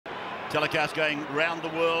Telecast going round the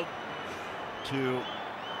world to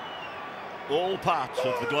all parts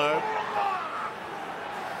of the globe.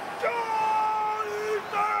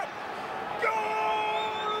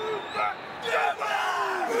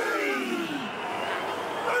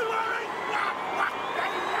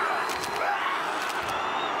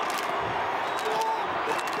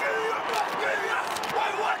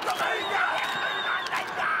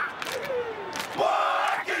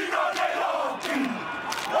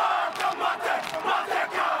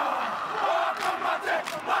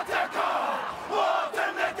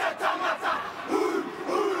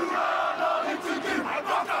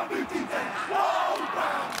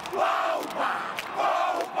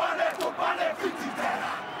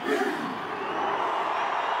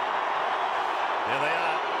 There they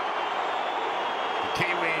are, the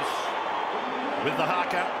Kiwis with the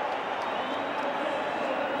haka.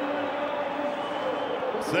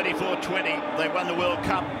 34-20, they won the World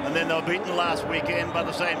Cup, and then they were beaten last weekend by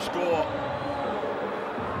the same score.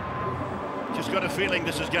 Just got a feeling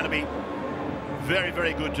this is going to be very,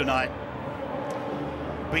 very good tonight.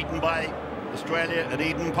 Beaten by Australia at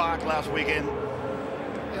Eden Park last weekend.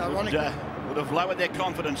 Yeah, would have lowered their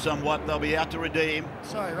confidence somewhat. They'll be out to redeem.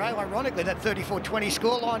 Sorry, Ray, ironically, that 34-20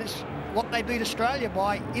 scoreline is what they beat Australia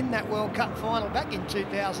by in that World Cup final back in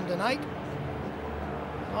 2008.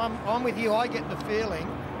 I'm with you. I get the feeling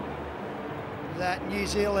that New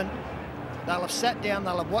Zealand, they'll have sat down,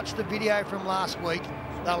 they'll have watched the video from last week,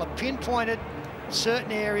 they'll have pinpointed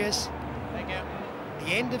certain areas, the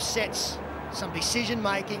end of sets, some decision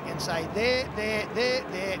making, and say there.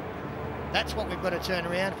 That's what we've got to turn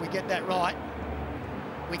around. If we get that right,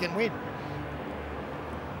 we can win.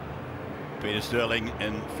 Peter Sterling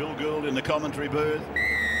and Phil Gould in the commentary booth.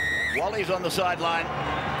 Wally's on the sideline.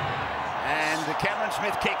 And Cameron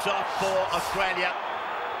Smith kicks off for Australia.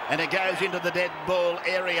 And it goes into the dead ball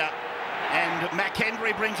area. And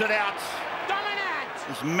McHenry brings it out. Dominant!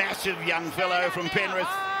 This massive young fellow from Penrith.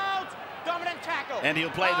 Dominant tackle. And he'll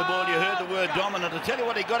play the ball. You heard the word dominant. I tell you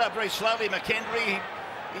what, he got up very slowly, McHenry.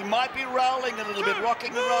 He might be rolling a little bit,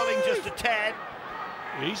 rocking and rolling just a tad.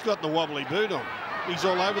 He's got the wobbly boot on. He's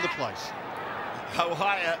all over the place.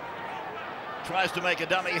 Ohio tries to make a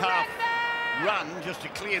dummy half run just to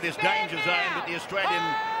clear this danger zone, but the Australian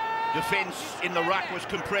defence in the ruck was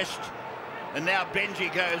compressed. And now Benji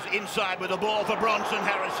goes inside with the ball for Bronson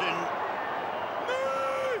Harrison.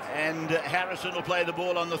 And Harrison will play the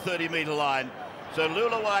ball on the 30-metre line. So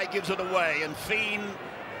Lulawai gives it away, and Feen,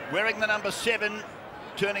 wearing the number 7,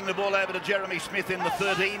 turning the ball over to Jeremy Smith in the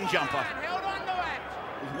 13 jumper.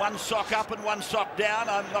 With one sock up and one sock down.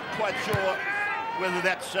 I'm not quite sure whether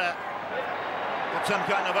that's got some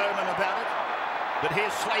kind of omen about it. But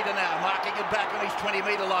here's Slater now, marking it back on his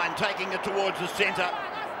 20-metre line, taking it towards the centre.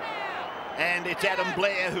 And it's Adam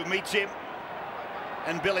Blair who meets him,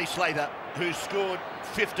 and Billy Slater, who's scored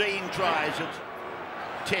 15 tries at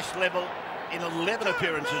test level in 11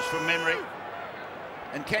 appearances from memory.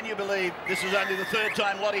 And can you believe this is only the third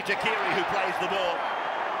time Lottie Takiri, who plays the ball,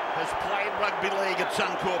 has played rugby league at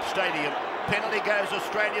Suncorp Stadium. Penalty goes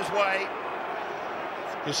Australia's way.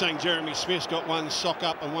 You're saying Jeremy Smith's got one sock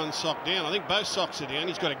up and one sock down. I think both socks are down.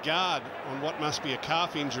 He's got a guard on what must be a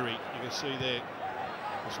calf injury. You can see there,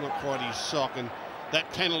 it's not quite his sock. And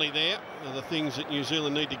that penalty there are the things that New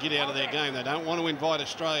Zealand need to get out of their game. They don't want to invite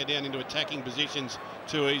Australia down into attacking positions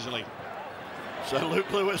too easily. So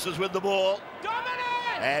Luke Lewis is with the ball.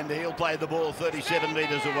 And he'll play the ball 37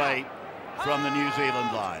 metres away from the New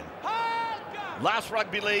Zealand line. Last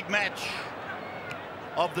rugby league match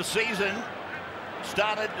of the season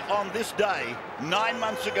started on this day 9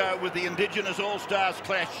 months ago with the Indigenous All-Stars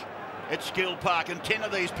clash at Skill Park, and 10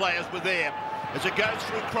 of these players were there. As it goes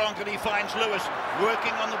through Cronk, and he finds Lewis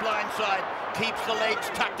working on the blind side, keeps the legs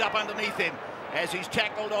tucked up underneath him as he's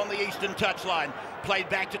tackled on the eastern touchline. Played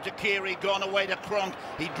back to Takiri, gone away to Cronk.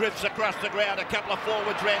 He drifts across the ground. A couple of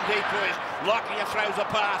forwards ran decoys. Lockyer throws a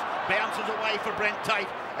pass, bounces away for Brent Tate,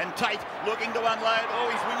 and Tate looking to unload. Oh,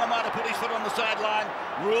 his winger might have put his foot on the sideline.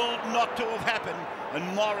 Ruled not to have happened,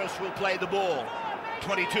 and Morris will play the ball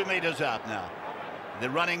 22 metres out now.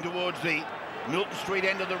 They're running towards the Milton Street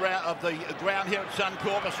end of the ground here at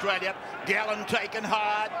Suncorp, Australia. Gallen taken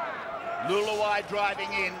hard. Lulawai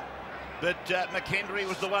driving in. But McHenry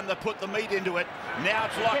was the one that put the meat into it. Now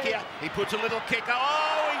it's Lockyer. He puts a little kicker.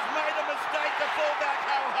 Oh, he's made a mistake. The fullback,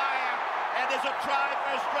 Ohio. And there's a try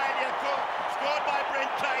for Australia, scored by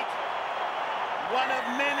Brent Tate. One of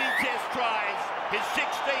many test tries. His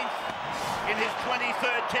 16th in his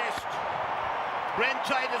 23rd test. Brent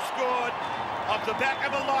Tate has scored off the back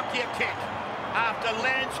of a Lockyer kick after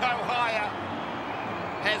Lance Ohio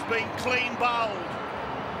has been clean bowled.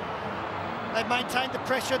 They've maintained the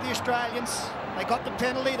pressure of the Australians. They got the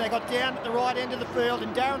penalty, they got down at the right end of the field,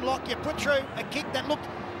 and Darren Lockyer put through a kick that looked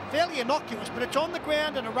fairly innocuous, but it's on the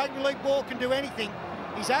ground and a rugby league ball can do anything.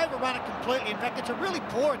 He's overrun it completely. In fact, it's a really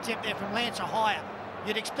poor attempt there from Lance Ohio.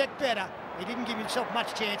 You'd expect better. He didn't give himself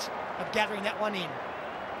much chance of gathering that one in.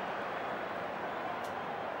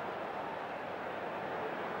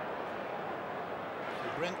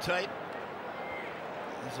 Brent Tate,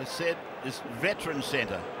 as I said, is veteran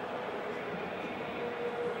centre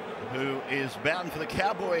who is bound for the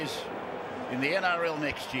Cowboys in the NRL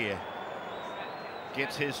next year.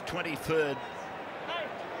 Gets his 23rd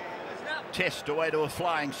test away to a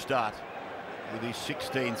flying start with his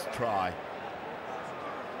 16th try.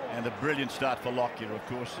 And a brilliant start for Lockyer, of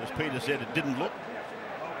course. As Peter said, it didn't look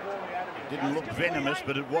venomous,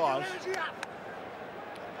 but it was.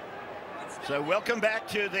 So welcome back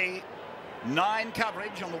to the 9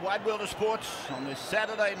 coverage on the Wide World of Sports on this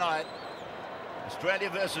Saturday night. Australia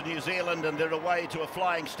versus New Zealand, and they're away to a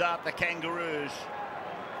flying start, the Kangaroos.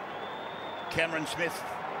 Cameron Smith,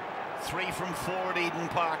 3 from 4 at Eden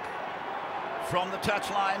Park. From the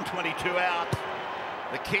touchline, 22 out.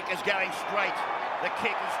 The kick is going straight. The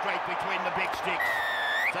kick is straight between the big sticks.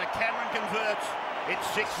 So Cameron converts. It's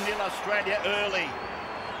 6-0 Australia early.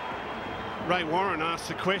 Ray Warren asked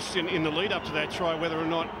the question in the lead up to that try whether or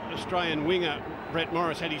not Australian winger Brett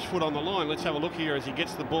Morris had his foot on the line. Let's have a look here as he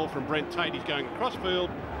gets the ball from Brent Tate. He's going across field.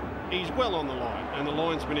 He's well on the line, and the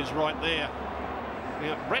linesman is right there.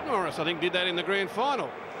 Now, Brett Morris, I think, did that in the grand final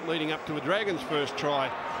leading up to a Dragons' first try,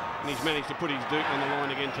 and he's managed to put his Duke on the line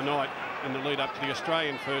again tonight in the lead up to the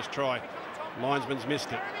Australian first try. Linesman's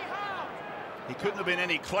missed it. He couldn't have been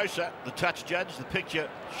any closer, the touch judge. The picture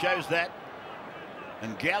shows that.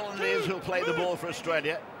 And Gallen is who'll play the ball for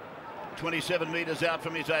Australia. 27 metres out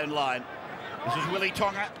from his own line. This is Willie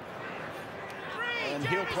Tonga. And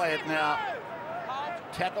he'll play it now.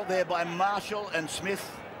 Tackled there by Marshall and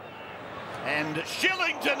Smith. And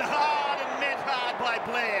Shillington hard and met hard by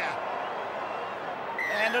Blair.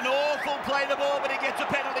 And an awful play the ball, but he gets a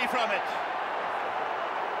penalty from it.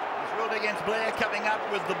 It's ruled against Blair coming up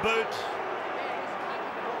with the boot.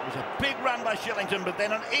 It was a big run by Shillington, but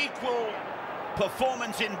then an equal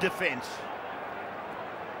performance in defence.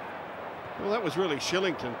 Well, that was really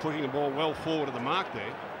Shillington putting the ball well forward of the mark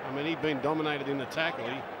there. I mean, he'd been dominated in the tackle.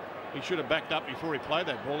 He should have backed up before he played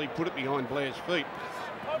that ball. He put it behind Blair's feet.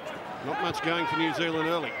 Not much going for New Zealand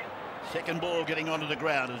early. Second ball getting onto the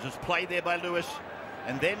ground. It's just played there by Lewis.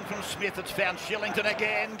 And then from Smith, it's found Shillington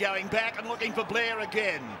again, going back and looking for Blair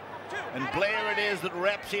again. And Blair it is that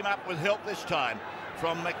wraps him up with help this time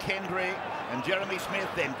from McKendry and Jeremy Smith,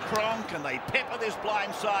 then Cronk, and they pepper this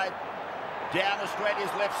blind side down Australia's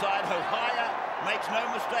left side. Ohio makes no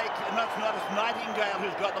mistake, and that's not it's Nightingale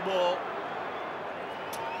who's got the ball.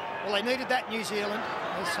 Well, they needed that, New Zealand,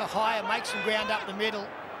 as Ohio makes some ground up the middle.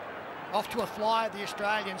 Off to a fly of the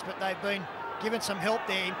Australians, but they've been given some help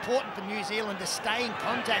there. Important for New Zealand to stay in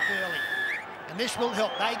contact early. And this will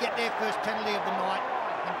help. They get their first penalty of the night.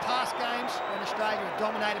 In past games, when Australia have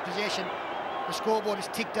dominated possession, the scoreboard is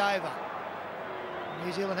ticked over.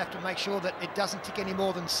 New Zealand have to make sure that it doesn't tick any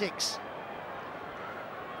more than 6.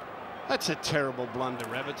 That's a terrible blunder,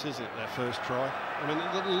 Rabbits, isn't it, that first try? I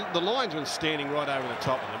mean, the linesman's standing right over the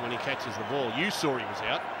top of him when he catches the ball. You saw he was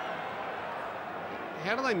out.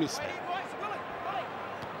 How do they miss that?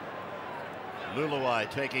 Luluai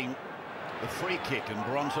taking the free kick, and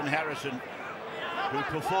Bronson Harrison, who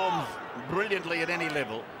performs brilliantly at any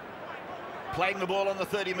level, playing the ball on the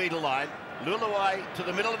 30-metre line. Luluai to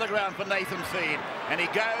the middle of the ground for Nathan Feed, and he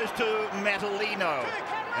goes to Matalino,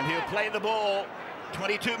 and he'll play the ball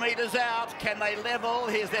 22 metres out. Can they level?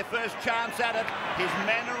 Here's their first chance at it. Here's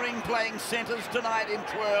Mannering playing centres tonight in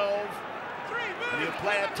 12, and he'll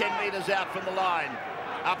play it 10 metres out from the line,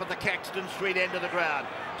 up at the Caxton Street end of the ground.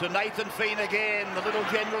 To Nathan Feen again, the little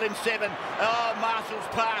general in 7. Oh, Marshall's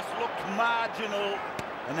pass looked marginal,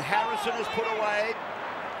 and Harrison is put away.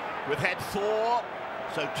 We've had 4,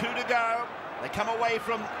 so 2 to go. They come away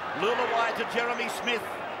from Luluai to Jeremy Smith,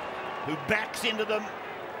 who backs into them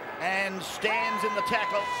and stands in the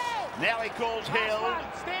tackle. Now he calls held.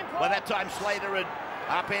 By that time, Slater had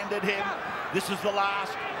upended him. This is the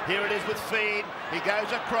last. Here it is with Feed. He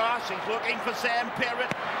goes across. He's looking for Sam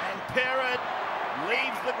Perrott, and Perrott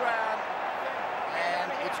leaves the ground,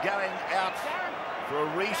 and it's going out for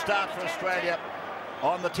a restart for Australia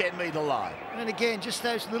on the 10-metre line. And again, just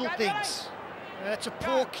those little things. That's a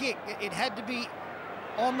poor kick. It had to be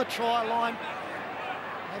on the try line,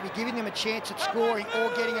 maybe giving them a chance at scoring or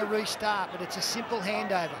getting a restart, but it's a simple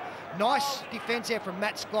handover. Nice defence there from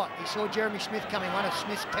Matt Scott. He saw Jeremy Smith coming. One of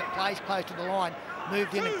Smith's plays close to the line,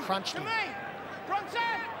 moved in and crunched him.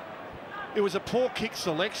 It was a poor kick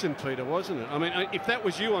selection, Peter, wasn't it? I mean, if that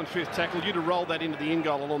was you on fifth tackle, you'd have rolled that into the in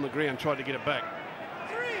goal along the ground, tried to get it back.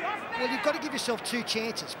 Well, you've got to give yourself two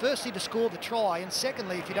chances. Firstly, to score the try, and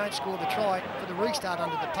secondly, if you don't score the try, for the restart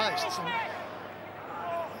under the posts. And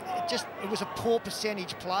it was a poor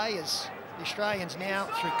percentage play as the Australians now,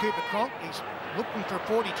 through Cooper Cronk, he's looking for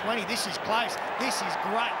a 40-20. This is close. This is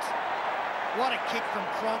great. What a kick from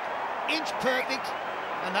Cronk. Inch perfect,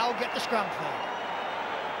 and they'll get the scrum forward.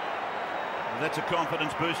 Well, that's a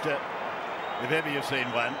confidence booster, if ever you've seen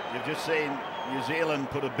one. You've just seen New Zealand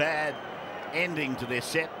put a bad ending to their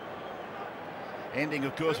set. Ending,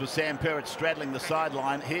 of course, with Sam Perrott straddling the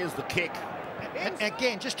sideline. Here's the kick. And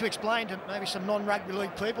again, just to explain to maybe some non-rugby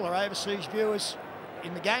league people or overseas viewers,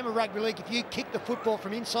 in the game of rugby league, if you kick the football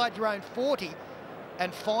from inside your own 40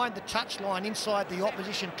 and find the touchline inside the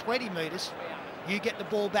opposition 20 metres, you get the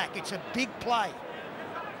ball back. It's a big play.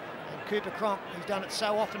 And Cooper Cronk, who's done it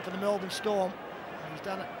so often for the Melbourne Storm, he's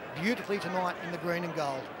done it beautifully tonight in the green and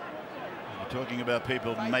gold. You're talking about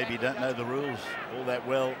people who maybe don't know the rules all that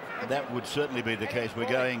well. That would certainly be the case. We're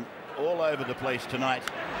going all over the place tonight.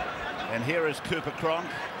 And here is Cooper Cronk,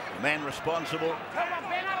 the man responsible.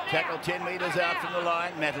 Tackle 10 metres out from the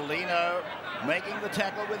line. Matalino making the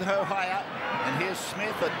tackle with Hohaya. And here's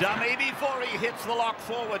Smith, a dummy before he hits the lock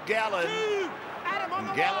forward, Gallen.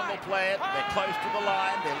 And Gallen will play it. They're close to the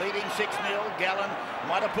line. They're leading 6-0. Gallen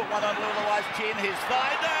might have put one on Lulawa's chin. His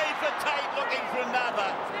thigh day for Tate, looking for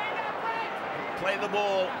another. Play the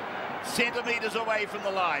ball centimetres away from the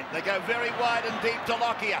line. They go very wide and deep to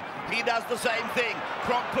Lockyer. He does the same thing.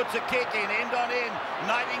 Cronk puts a kick in, end on end.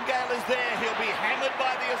 Nightingale is there. He'll be hammered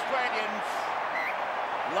by the Australians.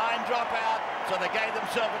 Line drop out, so they gave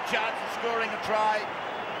themselves a chance of scoring a try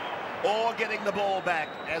or getting the ball back,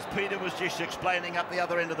 as Peter was just explaining up the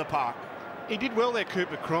other end of the park. He did well there,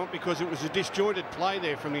 Cooper Cronk, because it was a disjointed play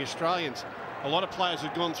there from the Australians. A lot of players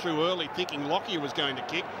had gone through early thinking Lockyer was going to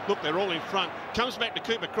kick. Look, they're all in front. Comes back to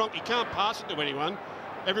Cooper Cronk. He can't pass it to anyone.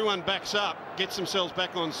 Everyone backs up, gets themselves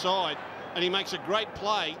back on side, and he makes a great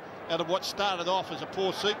play out of what started off as a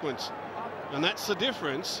poor sequence. And that's the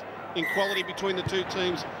difference in quality between the two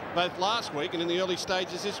teams, both last week and in the early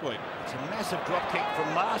stages this week. It's a massive drop kick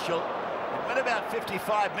from Marshall. It went about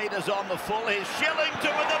 55 metres on the full. Here's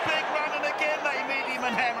Shillington with a big run, and again they meet him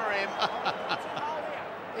and hammer him.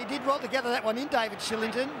 He did well to gather that one in, David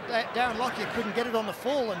Shillington. Darren Lockyer couldn't get it on the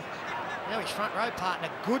full, and now his front row partner.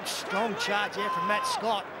 Good, strong charge there from Matt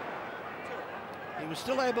Scott. He was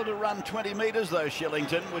still able to run 20 metres, though,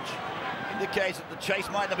 Shillington, which indicates that the chase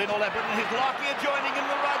might have been all that brilliant. Here's Lockyer joining in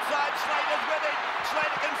the right side. Slater's with it.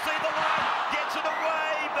 Slater can see the line, gets it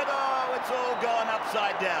away, but oh, it's all gone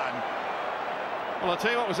upside down. Well, I'll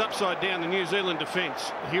tell you what was upside down, the New Zealand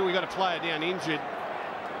defence. Here we got a player down injured.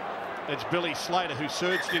 It's Billy Slater who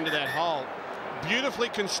surged into that hole. Beautifully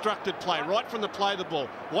constructed play right from the play of the ball.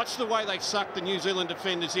 Watch the way they suck the New Zealand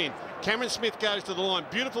defenders in. Cameron Smith goes to the line.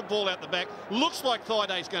 Beautiful ball out the back. Looks like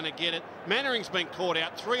Thaida's going to get it. Mannering's been caught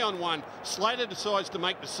out. 3-on-1. Slater decides to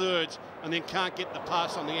make the surge and then can't get the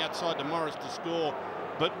pass on the outside to Morris to score.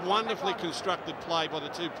 But wonderfully constructed play by the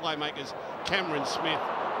two playmakers, Cameron Smith.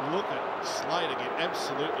 Look at Slater get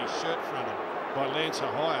absolutely shirt-fronted by Lance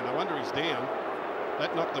Hohaya. No wonder he's down.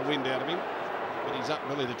 That knocked the wind out of him, but he's up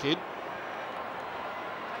really, the kid.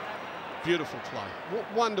 Beautiful play.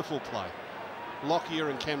 Wonderful play. Lockyer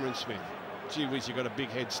and Cameron Smith. Gee whiz, you got a big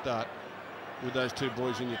head start with those two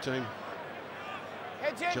boys in your team.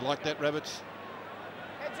 Do you like that, Rabbits?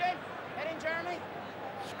 Heads in. Head in, Jeremy.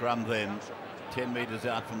 Scrum then 10 metres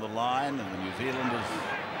out from the line, and the New Zealanders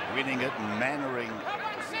winning it, and Mannering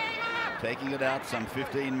taking it out some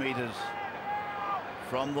 15 metres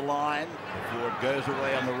from the line before it goes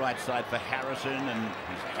away on the right side for Harrison, and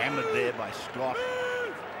he's hammered there by Scott.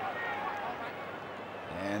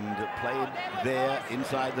 And played there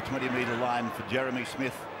inside the 20-metre line for Jeremy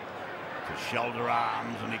Smith to shoulder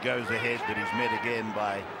arms, and he goes ahead, but he's met again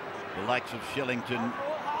by the likes of Shillington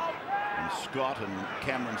and Scott and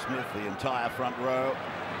Cameron Smith, the entire front row.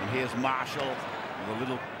 And here's Marshall with a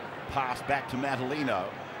little pass back to Matalino,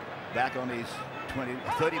 back on his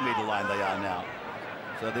 30-metre line they are now.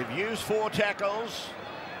 So they've used 4 tackles,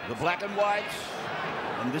 the black and whites,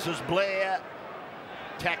 and this is Blair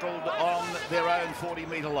tackled on their own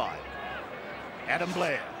 40-metre line. Adam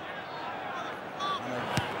Blair. 5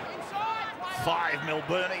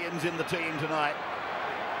 Melburnians in the team tonight.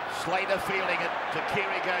 Slater fielding it.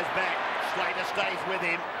 Takiri goes back. Slater stays with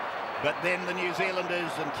him. But then the New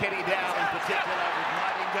Zealanders, and Kenny Dow in particular with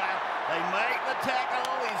Nightingale, they make the tackle.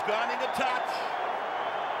 He's gone into touch.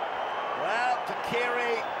 Well,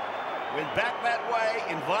 Takiri went back that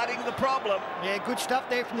way, inviting the problem. Yeah, good stuff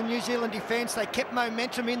there from the New Zealand defence. They kept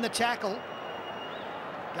momentum in the tackle,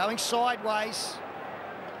 going sideways.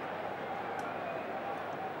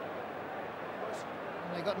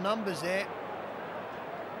 And they got numbers there.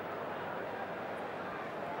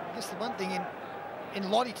 I guess the one thing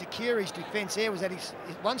in Lottie Takiri's defence there was that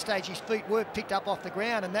at one stage his feet were picked up off the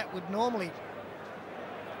ground, and that would normally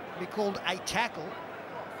be called a tackle.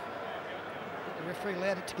 The referee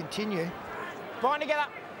allowed it to continue. Bind together.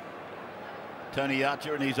 Tony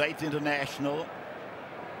Archer in his 8th international.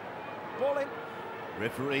 Ball in.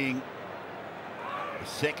 Refereeing the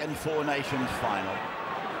second Four Nations final.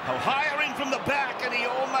 Higher in from the back, and he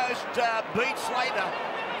almost beat Slater.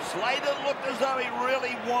 Slater looked as though he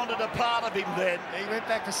really wanted a part of him then. He went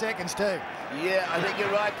back for seconds too. Yeah, I think you're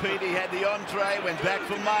right, Pete. He had the entree, went back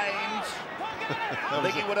for mains. I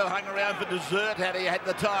think he would have hung around for dessert had he had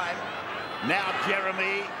the time. Now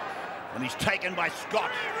Jeremy, and he's taken by Scott.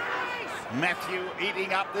 Matthew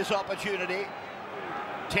eating up this opportunity.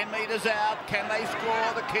 10 metres out, can they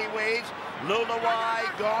score? The Kiwis.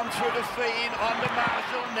 Lulawai gone through to Fiend, on to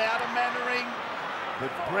Marshall, now to Mannering. But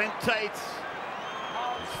Brent Tate,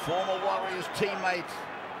 his former Warriors teammate,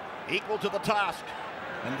 equal to the task.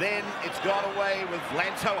 And then it's gone away with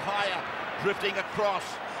Lance Ohio drifting across,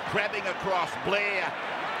 grabbing across. Blair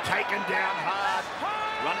taken down hard,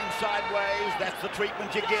 running sideways. That's the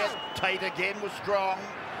treatment you get. Tate again was strong.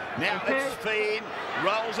 Now it's Fiend,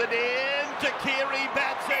 rolls it in. Takiri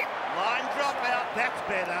bats it. Line drop out. That's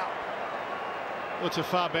better. Well, it's a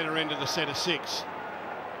far better end of the set of 6.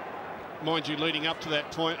 Mind you, leading up to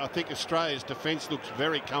that point, I think Australia's defence looks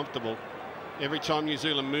very comfortable. Every time New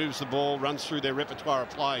Zealand moves the ball, runs through their repertoire of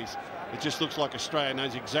plays, it just looks like Australia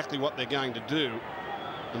knows exactly what they're going to do,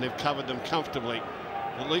 and they've covered them comfortably.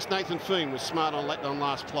 At least Nathan Fiend was smart on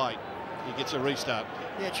last play. He gets a restart.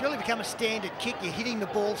 Yeah, it's really become a standard kick. You're hitting the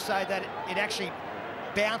ball so that it actually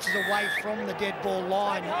bounces away from the dead ball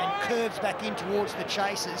line and curves back in towards the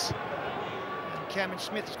chasers. And Cameron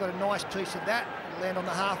Smith has got a nice piece of that. He'll land on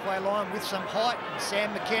the halfway line with some height. And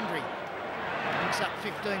Sam McKendry picks up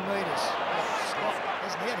 15 metres. Scott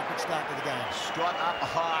hasn't had a good start to the game. Scott up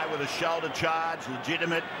high with a shoulder charge,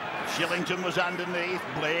 legitimate. Shillington was underneath.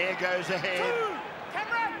 Blair goes ahead.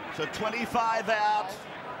 So 25 out.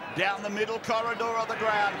 Down the middle corridor of the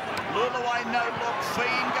ground. Lulaway no look.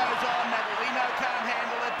 Fiend goes on. Madalino can't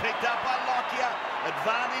handle it. Picked up by Lockyer.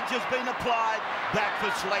 Advantage has been applied. Back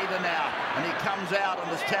for Slater now. And he comes out on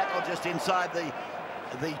this tackle just inside the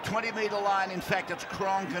 20-metre line. In fact, it's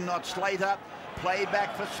Cronk and not Slater. Play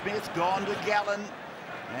back for Smith. Gone to Gallen.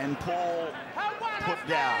 And Paul put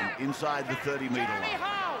down inside the 30-metre line.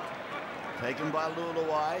 Taken by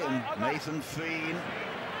Lulaway and Nathan Fiend.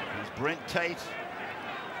 Here's Brent Tate.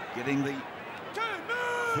 Getting the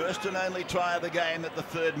first and only try of the game at the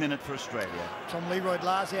 3rd minute for Australia. Tom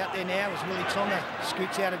Leroy-Lars out there now as Willie Tonga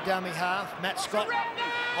scoots out of dummy half. Matt Scott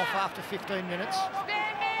off after 15 minutes.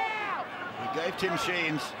 We gave Tim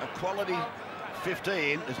Sheens a quality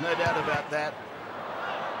 15. There's no doubt about that.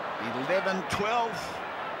 11, 12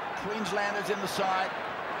 Queenslanders in the side.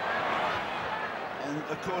 And,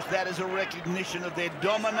 of course, that is a recognition of their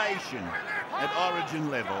domination at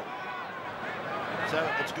origin level. So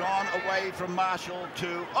it's gone away from Marshall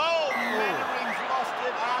to... Oh! Mannering's lost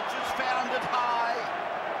it. Archer's found it high.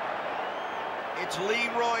 It's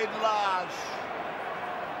Leroy-Lars.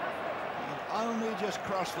 He only just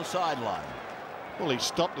crossed the sideline. Well, he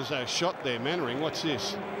stopped as a shot there, Mannering. What's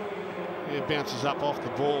this? He bounces up off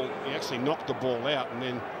the ball. He actually knocked the ball out, and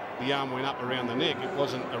then the arm went up around the neck. It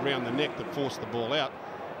wasn't around the neck that forced the ball out.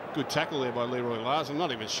 Good tackle there by Leroy-Lars. I'm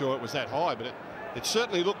not even sure it was that high, but it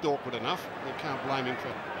certainly looked awkward enough. You can't blame him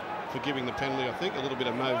for giving the penalty, I think. A little bit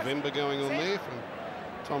of Movember going on there from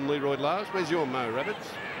Tom Leroy-Lars. Where's your Mo,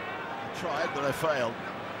 Rabbits? I tried, but I failed.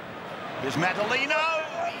 Here's Madalino.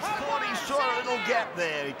 He thought he saw a little gap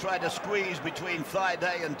there. He tried to squeeze between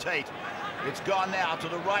Thaiday and Tate. It's gone now to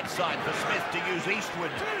the right side for Smith to use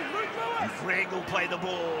Eastwood. And Greg will play the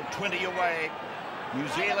ball 20 away. New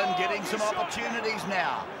Zealand getting some opportunities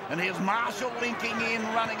now. And here's Marshall linking in,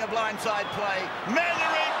 running a blindside play.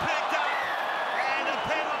 Mannering picked up. And a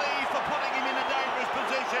penalty for putting him in a dangerous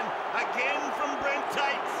position. Again from Brent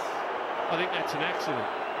Tate. I think that's an accident.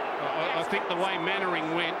 I think the way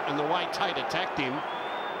Mannering went and the way Tate attacked him,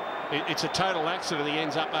 it's a total accident. He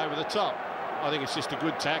ends up over the top. I think it's just a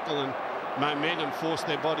good tackle and momentum forced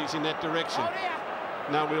their bodies in that direction.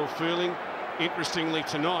 No real fooling. Interestingly,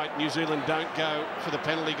 tonight, New Zealand don't go for the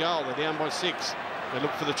penalty goal. They're down by 6. They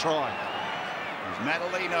look for the try. There's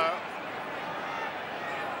Madalino.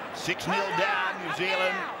 6-0 down, New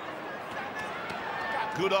Zealand.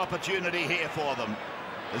 Good opportunity here for them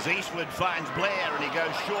as Eastwood finds Blair and he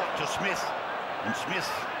goes short to Smith, and Smith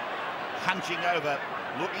hunching over,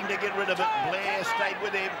 looking to get rid of it. Blair stayed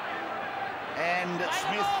with him, and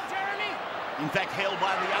Smith, in fact, held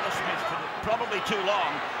by the other Smith for probably too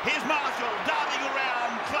long. Here's Marshall darting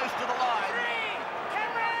around close to the line.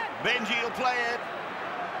 Benji will play it.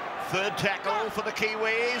 Third tackle for the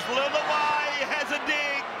Kiwis. Lulawai has a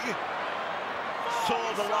dig.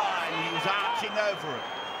 Saw the line. He was arching over it.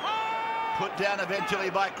 Put down eventually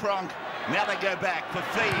by Cronk. Now they go back for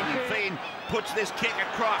Feen. And Feen puts this kick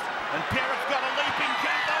across. And Perrett's got a leaping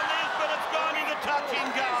kick on this, but it's gone into touching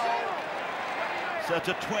goal. So it's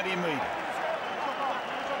a 20-metre.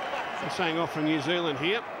 Saying off from New Zealand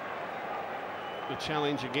here. The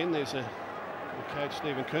challenge again. There's the coach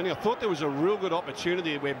Stephen Kearney. I thought there was a real good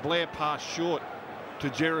opportunity where Blair passed short to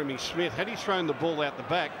Jeremy Smith. Had he thrown the ball out the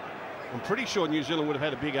back, I'm pretty sure New Zealand would have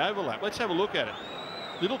had a big overlap. Let's have a look at it.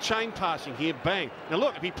 Little chain passing here, bang. Now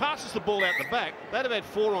look, if he passes the ball out the back, they'd have had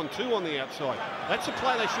 4-on-2 on the outside. That's a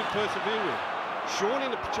play they should persevere with. Sean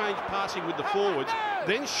in the change passing with the forwards,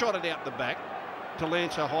 then shot it out the back to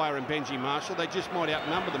Lance O'Hire and Benji Marshall. They just might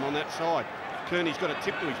outnumber them on that side. Kearney's got a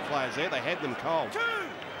tip to his players there. They had them cold.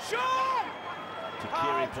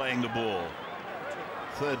 Takiri playing the ball.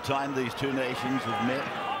 Third time these two nations have met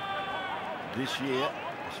this year.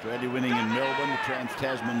 Australia winning in Melbourne, the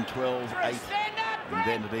Trans-Tasman 12-8, and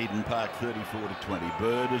then at Eden Park 34-20.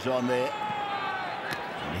 Bird is on there.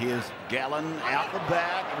 And here's Gallen out the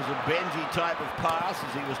back. It was a Benji type of pass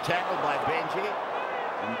as he was tackled by Benji.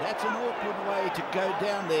 And that's an awkward way to go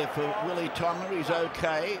down there for Willie Tonga. He's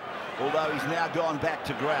okay, although he's now gone back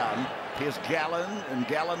to ground. Here's Gallen, and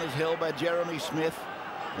Gallen is held by Jeremy Smith.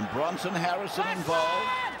 And Bronson Harrison involved.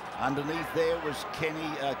 Underneath there was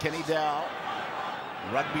Kenny Dow,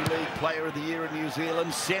 Rugby League Player of the Year in New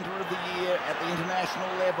Zealand, Centre of the Year at the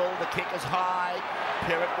international level. The kick is high.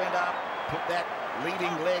 Perrett went up, put that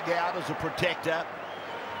leading leg out as a protector.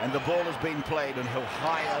 And the ball has been played, and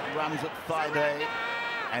Ohio runs at Thaiday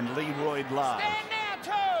and Leroy Lars.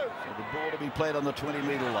 So the ball to be played on the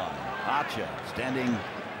 20-metre line. Archer standing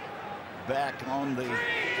back on the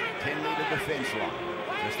 10-metre defence line.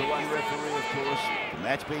 Just the one referee, of course. The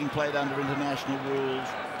match being played under international rules.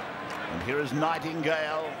 And here is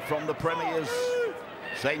Nightingale from the Premiers,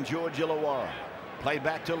 St George Illawarra. Played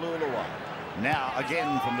back to Lulawai. Now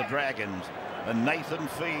again from the Dragons. And Nathan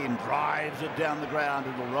Feen drives it down the ground.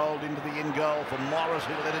 It will roll into the in goal for Morris,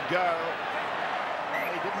 who let it go.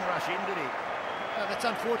 He didn't rush in, did he? Oh, that's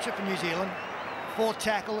unfortunate for New Zealand. Fourth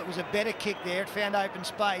tackle, it was a better kick there. It found open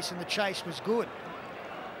space and the chase was good.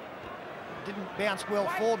 It didn't bounce well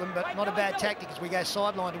for them, but not a bad tactic as we go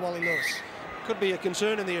sideline to Wally Lewis. Could be a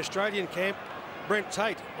concern in the Australian camp. Brent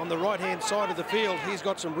Tate on the right-hand side of the field. He's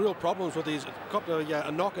got some real problems with his copped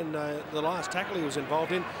a knock in the last tackle he was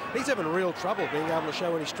involved in. He's having real trouble being able to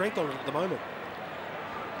show any strength on it at the moment.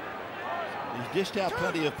 He's dished out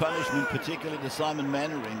plenty of punishment, particularly to Simon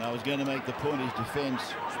Mannering. I was going to make the point his defence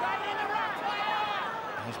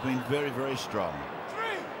has been very, very strong.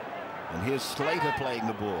 And here's Slater playing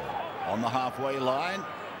the ball on the halfway line.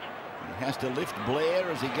 He has to lift Blair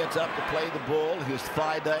as he gets up to play the ball. Here's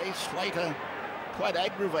Thaiday. Slater quite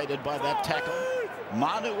aggravated by that tackle.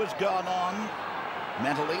 Manu has gone on.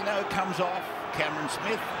 Mantelino comes off. Cameron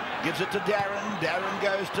Smith gives it to Darren. Darren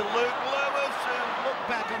goes to Luke Lewis, who looked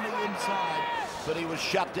back on the inside, but he was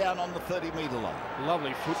shut down on the 30-metre line.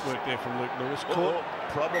 Lovely footwork there from Luke Lewis.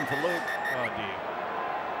 Problem for Luke. Oh dear.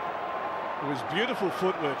 It was beautiful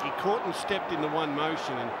footwork. He caught and stepped into one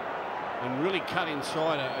motion and really cut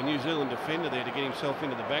inside a New Zealand defender there to get himself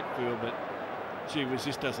into the backfield, but gee whiz,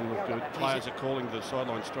 this doesn't look good. Players are calling to the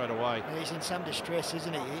sideline straight away. He's in some distress,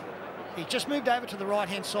 isn't he? He just moved over to the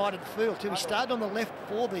right-hand side of the field too. He started on the left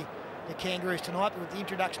for the Kangaroos tonight, but with the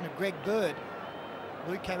introduction of Greg Bird,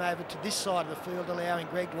 Luke came over to this side of the field, allowing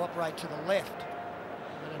Greg to operate to the left.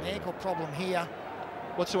 But an ankle problem here.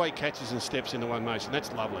 What's the way he catches and steps into one motion?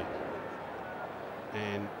 That's lovely.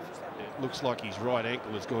 And it looks like his right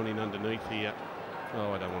ankle has gone in underneath here.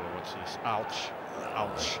 Oh, I don't want to watch this. Ouch.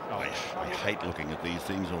 Ouch. Ouch. I hate looking at these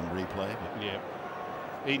things on replay. But yeah.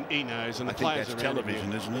 He knows, and the I think players that's around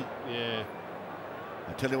television, isn't it? Yeah.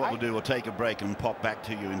 I'll tell you what we'll do. We'll take a break and pop back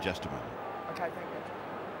to you in just a moment. Okay, thank you.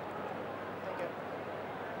 Thank you.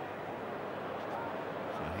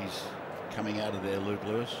 So he's coming out of there, Luke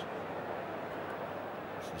Lewis.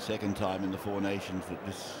 It's the second time in the Four Nations that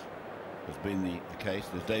this has been the case.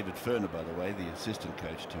 There's David Ferner, by the way, the assistant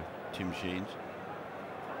coach to Tim Sheens.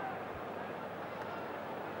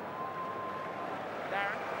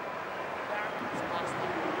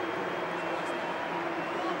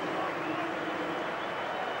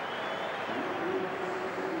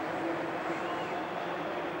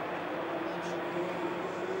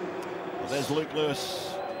 There's Luke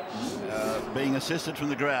Lewis being assisted from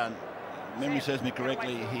the ground. Memory serves me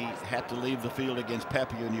correctly, he had to leave the field against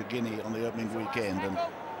Papua New Guinea on the opening weekend, and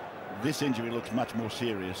this injury looks much more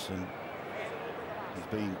serious, and he's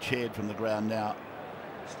being chaired from the ground now.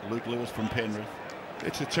 Luke Lewis from Penrith.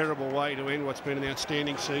 It's a terrible way to end what's been an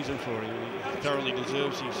outstanding season for him. He thoroughly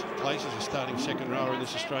deserves his place as a starting second rower in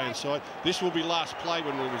this Australian side. This will be last play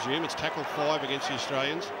when we resume. It's tackle 5 against the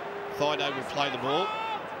Australians. Thaiday will play the ball.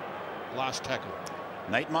 Last tackle.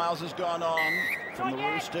 Nate Miles has gone on from the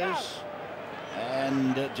Roosters.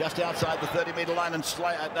 And just outside the 30-metre line, and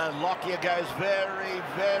Lockyer goes very,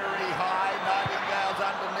 very high. Nightingale's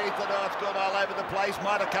underneath it. Oh, it's gone all over the place.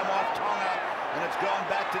 Might have come off Tonga, and it's gone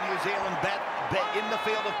back to New Zealand, back in the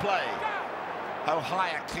field of play.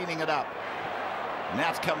 Ohio cleaning it up. Now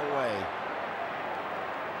it's come away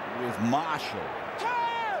with Marshall.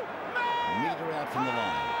 Metre out from the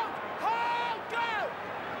line.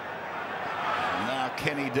 And now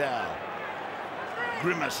Kenny Dow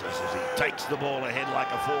grimaces as he takes the ball ahead like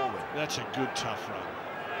a forward. That's a good tough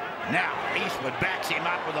run. Now Eastwood backs him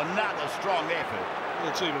up with another strong effort. Well,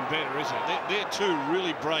 it's even better, isn't it? They're 2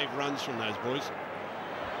 really brave runs from those boys.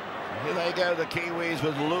 Here they go, the Kiwis,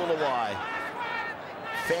 with Lulawai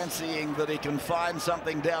fancying that he can find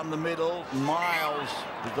something down the middle. Miles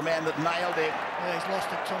was the man that nailed it. Yeah, he's lost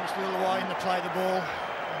it, Thomas Lulawai, in the play the ball.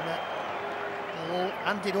 And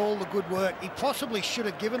undid all the good work. He possibly should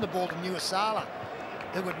have given the ball to Nuisala,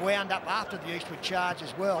 who had wound up after the Eastwood charge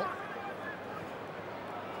as well.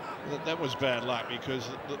 That was bad luck, because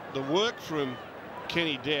the work from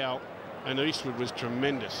Kenny Dow and Eastwood was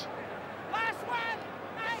tremendous.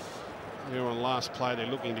 They're on last play, they're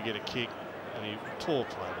looking to get a kick, and he poor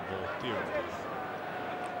play the ball. Dear.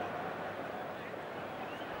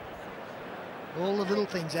 All the little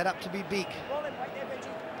things add up to be big.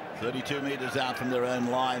 32 metres out from their own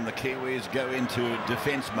line, the Kiwis go into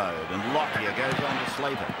defence mode, and Lockyer goes on to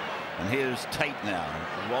Slater. And here's Tate now.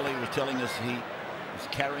 Wally was telling us he is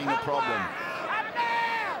carrying a problem.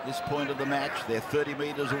 This point of the match, they're 30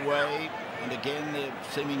 metres away, and again they're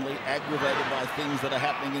seemingly aggravated by things that are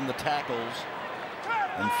happening in the tackles.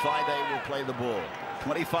 And Friday will play the ball.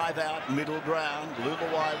 25 out, middle ground.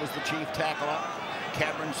 Lulawai was the chief tackler.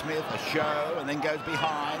 Cameron Smith, a show, and then goes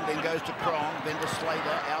behind, then goes to Krong, then to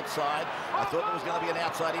Slater, outside. I thought there was going to be an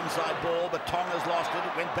outside-inside ball, but Tonga's lost it.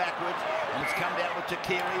 It went backwards, and it's come down with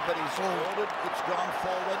Takiri, but he's ordered. It's gone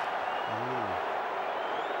forward.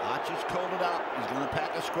 Archer's called it up. He's going to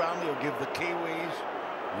pack a scrum. He'll give the Kiwis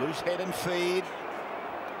loose head and feed.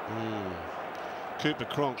 Cooper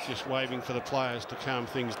Cronk's just waving for the players to calm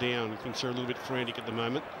things down. He thinks they're a little bit frantic at the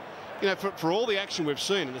moment. You know, for all the action we've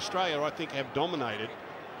seen, and Australia, I think, have dominated,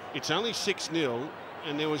 it's only 6-0,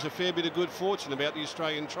 and there was a fair bit of good fortune about the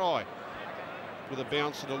Australian try, with a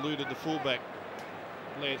bounce that eluded the fullback,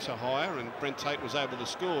 Lance Hire, and Brent Tate was able to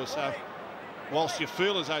score. So, whilst you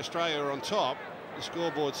feel as though Australia are on top, the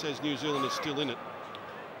scoreboard says New Zealand is still in it.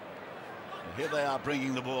 Here they are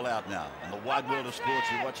bringing the ball out now. On the wide world of sports,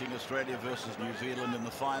 you're watching Australia versus New Zealand in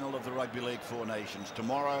the final of the Rugby League Four Nations.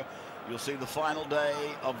 Tomorrow, you'll see the final day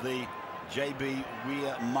of the JB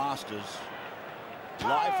Weir Masters,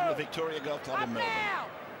 live from the Victoria Golf Club in Melbourne.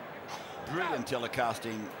 Brilliant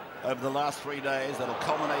telecasting over the last 3 days. That'll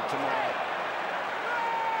culminate tomorrow.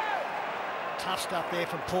 Tough stuff there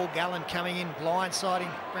from Paul Gallen coming in,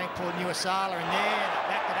 blindsiding Frankfurt Nuisala, and there they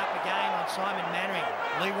backed it up again on Simon Mannering.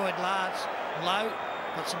 Leroy Lars low,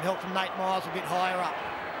 got some help from Nate Miles a bit higher up.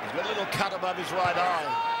 He's got a little cut above his right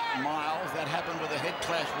eye, Miles. That happened with a head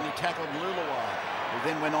clash when he tackled Lulawai, who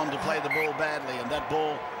then went on to play the ball badly, and that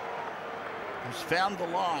ball has found the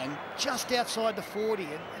line just outside the 40.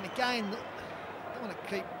 And again, I don't want to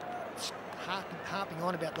keep harping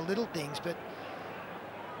on about the little things, but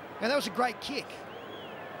and that was a great kick,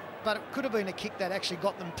 but it could have been a kick that actually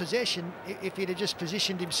got them possession if he'd have just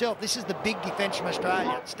positioned himself. This is the big defence from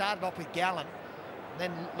Australia. It started off with Gallen,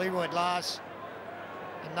 then Leroy Lars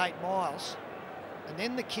and Nate Miles, and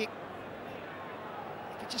then the kick.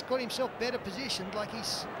 If he just got himself better positioned, like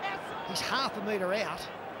he's half a metre out.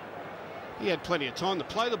 He had plenty of time. The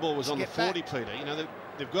play the ball was on the 40, Peter. You know,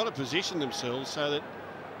 they've got to position themselves so that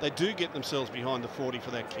they do get themselves behind the 40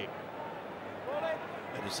 for that kick.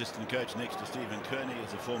 That assistant coach next to Stephen Kearney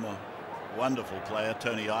is a former wonderful player,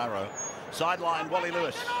 Tony Iro. Sideline, Wally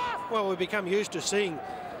Lewis. Well, we've become used to seeing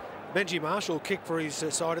Benji Marshall kick for his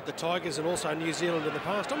side at the Tigers and also New Zealand in the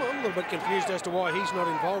past. I'm a little bit confused as to why he's not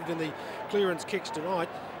involved in the clearance kicks tonight.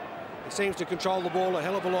 He seems to control the ball a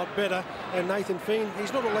hell of a lot better, and Nathan Feen,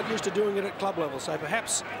 he's not all that used to doing it at club level, so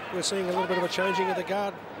perhaps we're seeing a little bit of a changing of the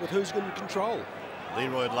guard with who's in control.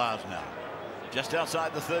 Leroy Lars now. Just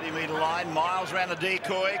outside the 30-metre line. Miles ran a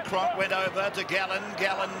decoy. Cronk went over to Gallen.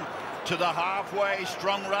 Gallen to the halfway.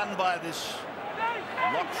 Strong run by this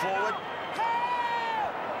lock forward.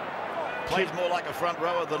 Plays more like a front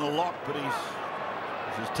rower than a lock, but he's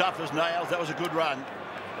as tough as nails. That was a good run.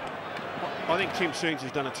 I think Tim Soons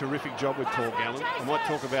has done a terrific job with Paul Gallen. I might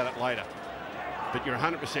talk about it later. But you're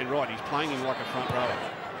 100% right. He's playing him like a front rower.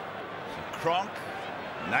 So Cronk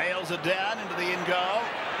nails it down into the in goal.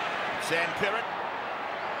 Sam Pirrett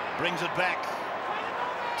brings it back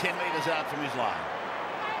 10 metres out from his line.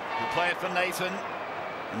 He'll play it for Nathan.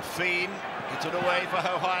 And Feen gets it away for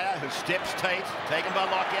Hohaya, who steps Tate. Taken by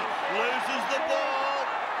Lockyer. Loses the ball.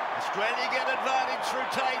 Australia get advantage through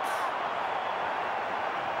Tate.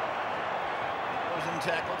 Wasn't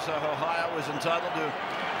tackled, so Hohaya was entitled to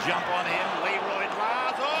jump on him. Leroy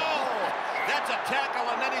Lars. Oh! That's a tackle,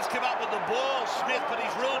 and then he's come up with the ball, Smith, but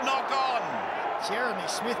he's ruled knock on. Jeremy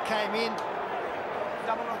Smith came in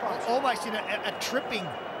almost in a tripping.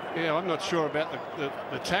 Yeah, I'm not sure about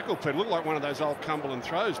the tackle, but it looked like one of those old Cumberland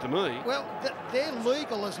throws to me. Well, they're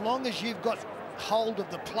legal as long as you've got hold of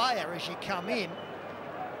the player as you come in.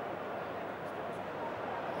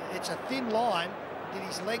 It's a thin line. Did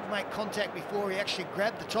his leg make contact before he actually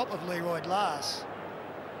grabbed the top of Leroy Lars?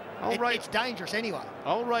 It's dangerous anyway.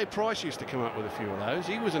 Old Ray Price used to come up with a few of those.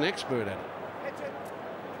 He was an expert at it.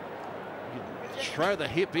 He'd throw the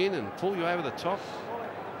hip in and pull you over the top.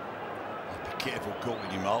 I'd be careful calling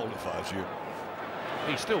him old if I was you.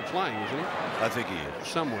 He's still playing, isn't he? I think he is.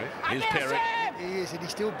 Somewhere. Here's Perry. He is, and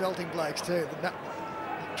he's still belting blokes too. I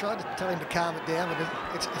tried to tell him to calm it down, but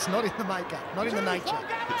it's not in the makeup, not in the nature.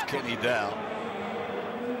 It's Kenny Dow.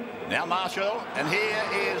 Now Marshall, and here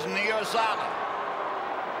is Niosala.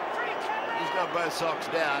 He's got both socks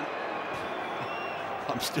down.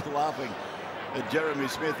 I'm still laughing at Jeremy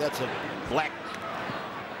Smith. That's a black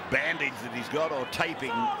bandage that he's got, or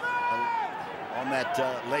taping on that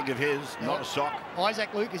leg of his, not a sock.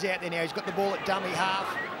 Isaac Luke is out there now. He's got the ball at dummy half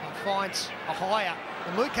and finds a higher.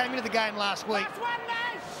 When Luke came into the game last week,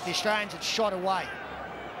 the Australians had shot away.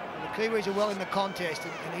 And the Kiwis are well in the contest,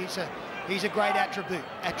 and he's a great attribute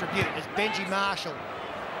as Benji Marshall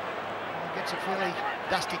gets a fairly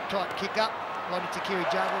dusty tight kick up. Lottie Takiri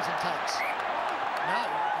juggles and takes. No,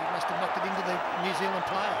 he must have knocked it into the New Zealand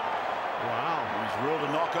player. Wow. He's ruled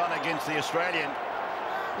a knock on against the Australian.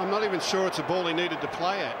 I'm not even sure it's a ball he needed to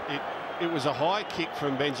play at. It was a high kick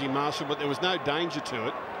from Benji Marshall, but there was no danger to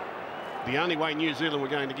it. The only way New Zealand were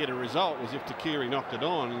going to get a result was if Takiri knocked it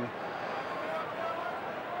on. And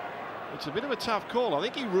it's a bit of a tough call. I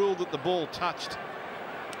think he ruled that the ball touched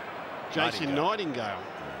Jason Nightingale,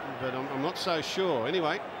 but I'm not so sure.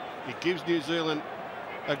 Anyway, it gives New Zealand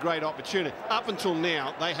a great opportunity. Up until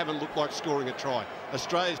now, they haven't looked like scoring a try.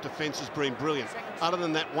 Australia's defence has been brilliant. Other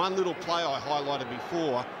than that one little play I highlighted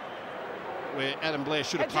before, where Adam Blair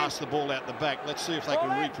should have passed the ball out the back. Let's see if they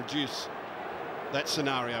can reproduce that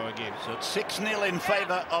scenario again. So it's 6-0 in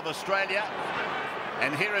favour of Australia.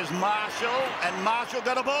 And here is Marshall, and Marshall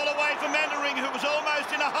got a ball away from Mandering, who was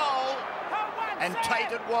almost in a hole. And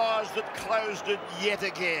Tate it was that closed it yet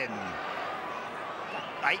again.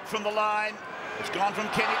 8 from the line. It's gone from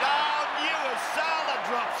Kenny. Oh, Niosala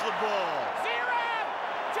drops the ball.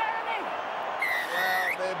 Jeremy!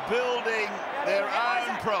 Well, they're building their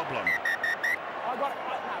own problem. I got it.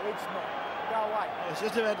 No, it's not. Go away. I was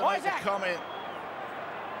just about to make a comment.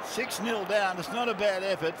 6-0 down. It's not a bad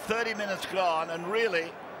effort. 30 minutes gone, and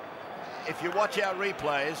really, if you watch our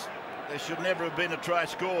replays, there should never have been a try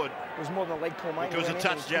scored. It was more than a leg call, mate. Because the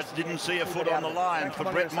touch judge didn't see a foot on the line for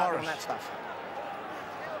Brett Morris.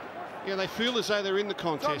 Yeah, they feel as though they're in the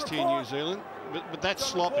contest here, New Zealand, but that's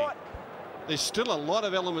sloppy. There's still a lot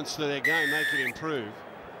of elements to their game they could improve.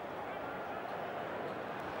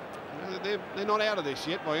 They're not out of this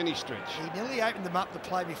yet by any stretch. He nearly opened them up the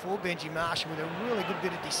play before, Benji Marshall, with a really good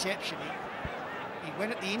bit of deception. He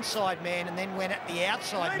went at the inside man and then went at the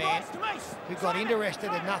outside man, who got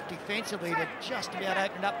interested enough defensively to just about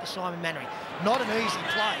open up to Simon Mannering. Not an easy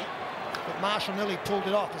play, but Marshall nearly pulled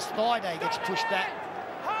it off as Thaiday gets pushed back.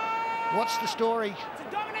 What's the story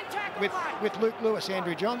with Luke Lewis,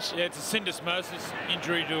 Andrew Johns? Yeah, it's a syndesmosis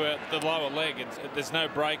injury to the lower leg. There's no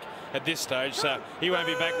break at this stage, so he won't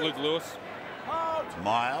be back, Luke Lewis.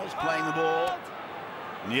 Miles playing the ball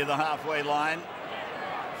near the halfway line.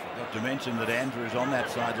 Forgot to mention that Andrew is on that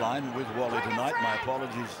sideline with Wally tonight. My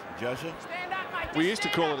apologies, Joseph. We used to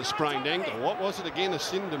call it a sprained ankle. What was it again? A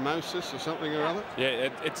syndesmosis or something or other? Yeah,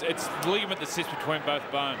 it's the ligament that sits between both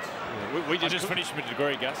bones. Yeah, we just finished with a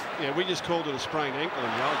degree, Gus. Yeah, we just called it a sprained ankle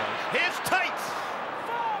in the old days. Here's Tate.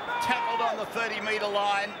 Tackled on the 30-metre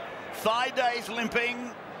line. Thigh days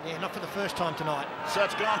limping. Yeah, not for the first time tonight. So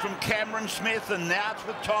it's gone from Cameron Smith, and now it's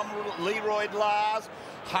with Tom Leroy Lars.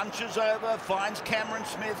 Hunches over, finds Cameron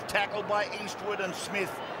Smith, tackled by Eastwood and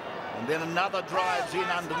Smith. And then another drives in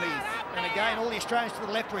underneath. And again, all the Australians to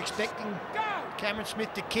the left were expecting Cameron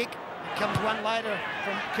Smith to kick. It comes one later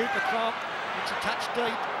from Cooper Cronk. It's a touch deep.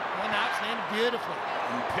 Oh no, it's landed beautifully.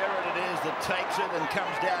 And Perrott it is that takes it and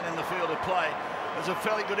comes down in the field of play. It was a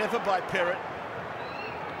fairly good effort by Perrott.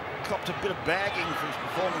 Copped a bit of bagging for his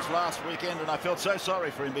performance last weekend, and I felt so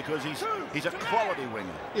sorry for him because he's a quality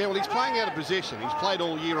winger. Yeah, well, he's playing out of position. He's played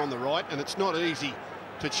all year on the right, and it's not easy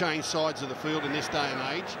to change sides of the field in this day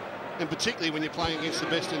and age, and particularly when you're playing against the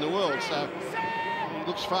best in the world. So he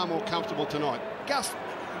looks far more comfortable tonight. Gus,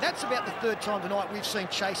 that's about the third time tonight we've seen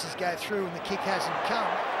chases go through and the kick hasn't come.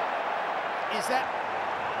 Is that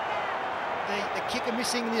the kicker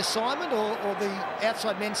missing the assignment, or the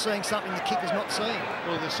outside men seeing something the kicker's not seeing?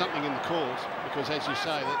 Well, there's something in the calls, because as you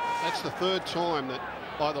say, that's the third time that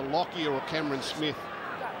either Lockyer or Cameron Smith,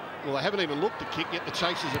 well, they haven't even looked to kick yet. The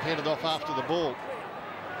chasers have headed off after the ball.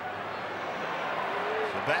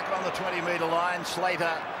 So back on the 20-metre line,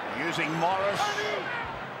 Slater using Morris.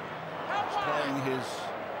 He's playing his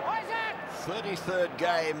 33rd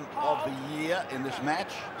game of the year in this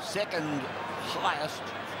match, second highest.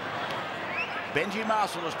 Benji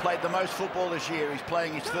Marshall has played the most football this year. He's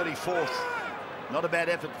playing his 34th. Not a bad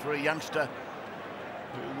effort for a youngster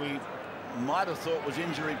who we might have thought was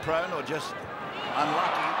injury prone or just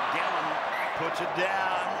unlucky. Dillon puts it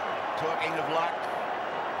down. Talking of luck.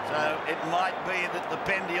 So it might be that the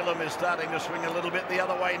pendulum is starting to swing a little bit the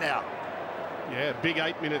other way now. Yeah, big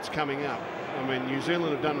 8 minutes coming up. I mean, New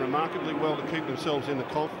Zealand have done remarkably well to keep themselves in the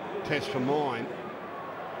contest for mine.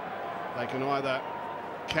 They can either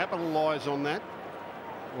capitalise on that,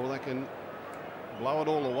 or they can blow it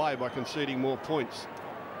all away by conceding more points.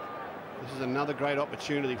 This is another great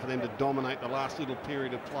opportunity for them to dominate the last little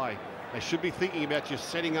period of play. They should be thinking about just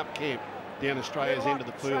setting up camp down Australia's end of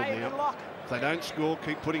the field now. If they don't score,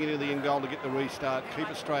 keep putting it into the end goal to get the restart. Keep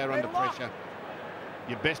Australia under pressure.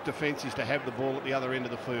 Your best defence is to have the ball at the other end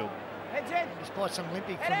of the field. Despite some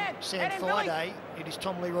limping from Sam Friday, it is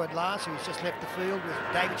Tom Leroy Lars who's just left the field with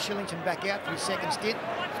David Shillington back out for his second stint.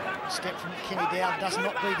 Step from Kenny Dow does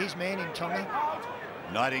not beat his man in Tommy.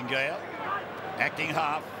 Nightingale acting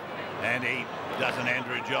half, and he doesn't.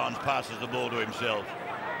 Andrew Johns passes the ball to himself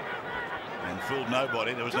and fooled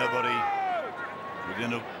nobody. There was nobody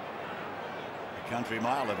within a country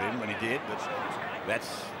mile of him when he did, but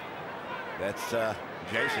that's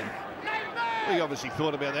Jason. He obviously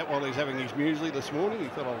thought about that while he was having his muesli this morning. He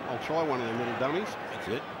thought, I'll try one of them little dummies.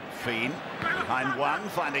 That's it. Feen behind one,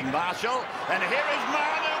 finding Marshall. And here is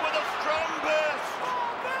Manu with a strong burst.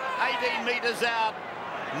 18 metres out.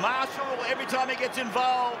 Marshall, every time he gets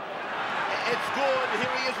involved, it's good.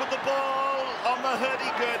 Here he is with the ball on the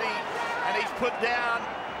hurdy-gurdy. And he's put down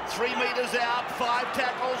 3 metres out, 5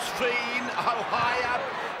 tackles. Feen, high up.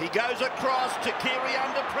 He goes across to Keary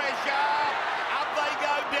under pressure. They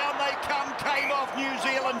go, down they come, came off New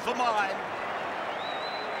Zealand for mine.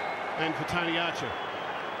 And for Tony Archer.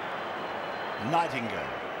 Nightingale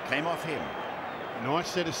came off him. Nice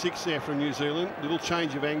set of 6 there from New Zealand. Little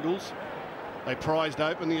change of angles. They prized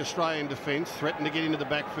open the Australian defence, threatened to get into the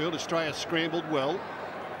backfield. Australia scrambled well.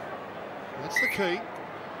 That's the key.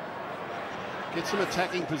 Get some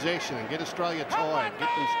attacking possession and get Australia tired. Get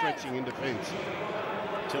them stretching in defence.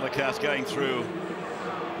 Telecast going through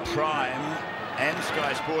Prime and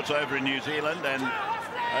Sky Sports over in New Zealand, and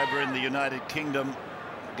over in the United Kingdom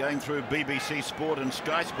going through BBC Sport and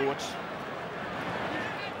Sky Sports.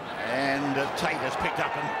 And Tate has picked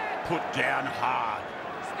up and put down hard.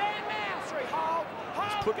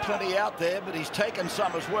 He's put plenty out there, but he's taken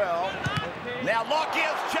some as well. Now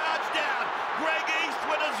Lockyer's charged down. Greg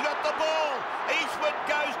Eastwood has got the ball. Eastwood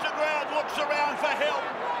goes to ground, looks around for help.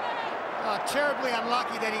 Oh, terribly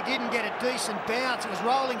unlucky that he didn't get a decent bounce. It was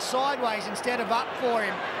rolling sideways instead of up for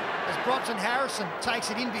him as Bronson Harrison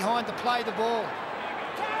takes it in behind to play the ball.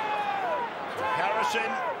 Harrison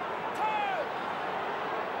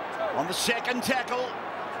on the second tackle,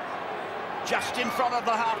 just in front of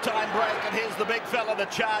the half-time break, and here's the big fella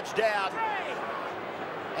that charged down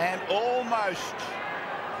and almost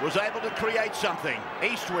was able to create something.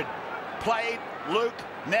 Eastwood played, Luke,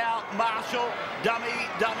 now Marshall, dummy,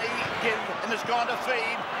 give, and it's gone to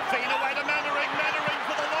Feen. Feen away to Mannering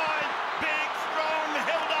for the line. Big, strong,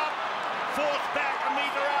 held up, forced back a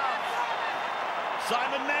metre out.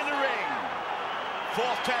 Simon Mannering,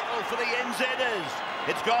 4th tackle for the NZers.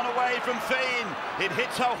 It's gone away from Feen. It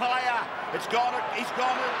hits Ohio. He's gone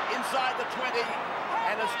inside the 20,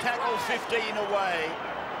 and it's tackled 15 away.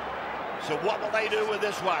 So what will they do with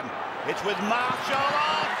this one? It's with Marshall.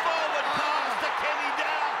 Oh, forward pass to Kenny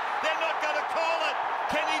Dow. They're not going to call it.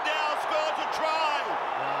 Kenny Dow scores a try.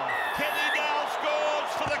 Wow. Kenny Dow scores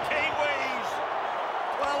for the Kiwis.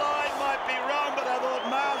 Well, I might be wrong, but I thought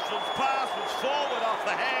Marshall's pass was forward off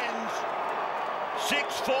the hands.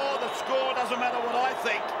 6-4, the score, doesn't matter what I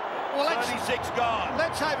think. Well, 36 gone.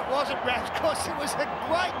 Let's hope it wasn't, Rats, because it was a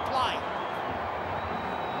great play.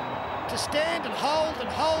 To stand and hold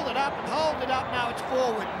it up and hold it up, now it's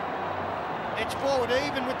forward. It's forward,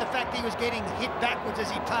 even with the fact he was getting hit backwards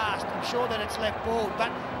as he passed. I'm sure that it's left forward,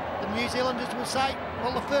 but the New Zealanders will say,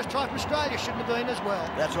 well, the first try from Australia shouldn't have been as well.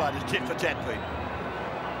 That's right, it's tit for tat, Pete.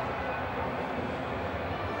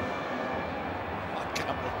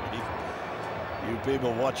 You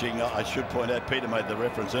people watching, I should point out, Peter made the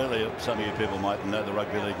reference earlier. Some of you people might know the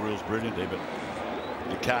rugby league rules brilliantly, but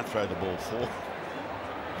you can't throw the ball forward.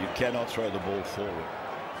 You cannot throw the ball forward.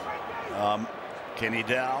 Kenny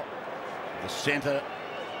Dow, the centre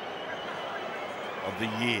of the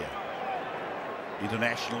year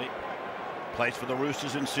internationally, plays for the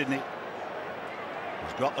Roosters in Sydney.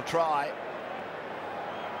 He's got the try.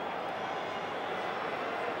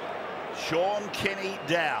 Sean Kenny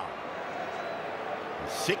Dow.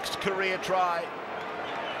 6th career try,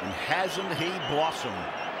 and hasn't he blossomed?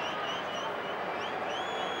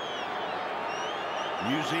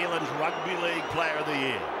 New Zealand's Rugby League Player of the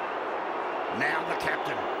Year. Now the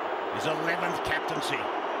captain, his 11th captaincy,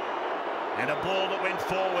 and a ball that went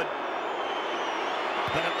forward.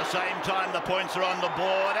 But at the same time, the points are on the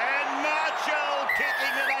board, and Marshall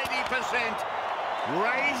kicking at 80%.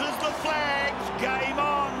 Raises the flags, game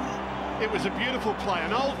on. It was a beautiful play,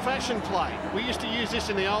 an old-fashioned play. We used to use this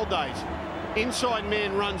in the old days. Inside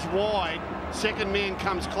man runs wide, second man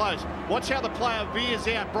comes close. Watch how the player veers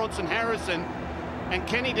out Bronson Harrison, and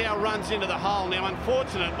Kenny Dow runs into the hole. Now,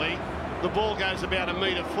 unfortunately, the ball goes about a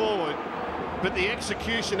metre forward, but the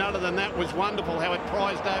execution other than that was wonderful, how it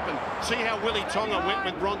prized open. See how Willie Tonga went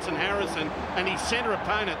with Bronson Harrison, and his centre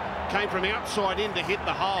opponent came from outside in to hit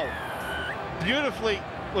the hole. Beautifully.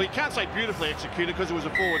 Well, you can't say beautifully executed because it was a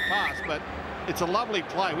forward pass, but it's a lovely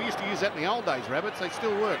play. We used to use that in the old days, Rabbits. They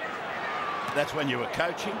still work. That's when you were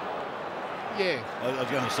coaching? Yeah. I was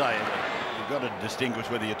going to say, you've got to distinguish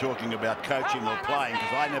whether you're talking about coaching or playing,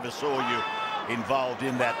 because I never saw you involved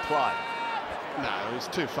in that play. No, it was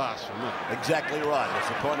too fast for me. Exactly right. That's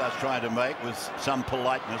the point I was trying to make, with some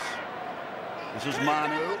politeness. This is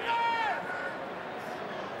Manu.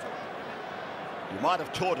 You might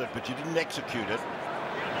have taught it, but you didn't execute it.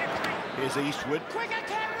 Here's Eastwood.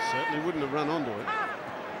 Certainly wouldn't have run onto it.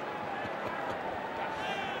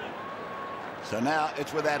 So now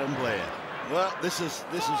it's with Adam Blair. Well, this is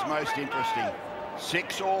most interesting.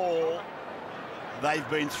 6-all. They've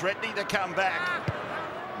been threatening to come back.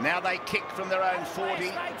 Now they kick from their own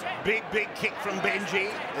 40. Big kick from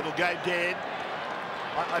Benji. It'll go dead.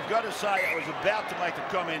 I've got to say, I was about to make a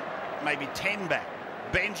comment, maybe 10 back.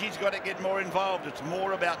 Benji's got to get more involved. It's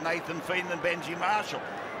more about Nathan Feen than Benji Marshall.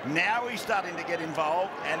 Now he's starting to get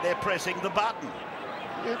involved, and they're pressing the button.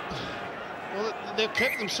 Well, they've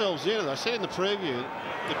kept themselves in it. I said in the preview,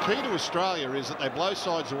 the key to Australia is that they blow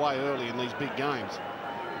sides away early in these big games.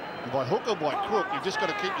 And by hook or by crook, you've just got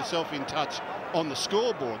to keep yourself in touch on the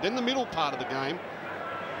scoreboard. Then the middle part of the game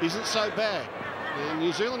isn't so bad. And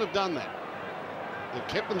New Zealand have done that. They've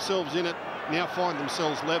kept themselves in it, now find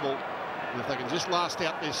themselves level. And if they can just last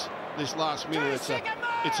out this last minute,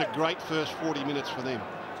 it's a great first 40 minutes for them.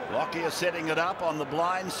 Lockyer setting it up on the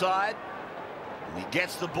blind side. And he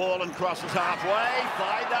gets the ball and crosses halfway.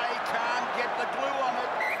 Friday can't get the glue on it.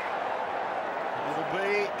 It'll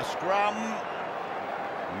be a scrum.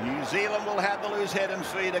 New Zealand will have the loose head and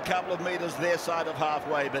feet a couple of metres their side of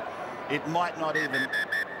halfway, but it might not even.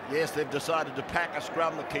 Yes, they've decided to pack a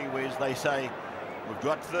scrum, the Kiwis. They say, we've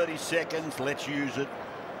got 30 seconds, let's use it.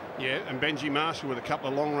 Yeah, and Benji Marshall with a couple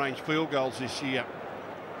of long-range field goals this year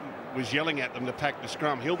was yelling at them to pack the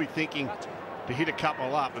scrum. He'll be thinking to hit a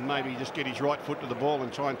couple up and maybe just get his right foot to the ball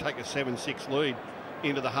and try and take a 7-6 lead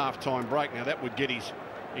into the half-time break. Now, that would get his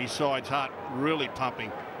side's heart really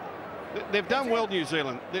pumping. They've done well, New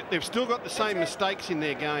Zealand. They've still got the same mistakes in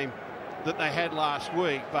their game that they had last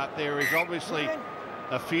week, but there is obviously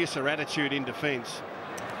a fiercer attitude in defence.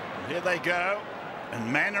 Here they go,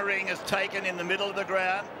 and Mannering is taken in the middle of the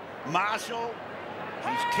ground. Marshall,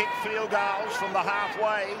 he's kicked field goals from the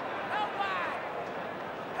halfway.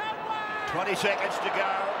 20 seconds to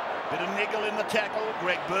go. Bit of niggle in the tackle.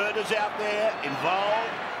 Greg Bird is out there,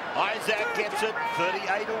 involved. Isaac gets it,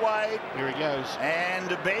 38 away. Here he goes. And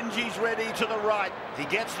Benji's ready to the right. He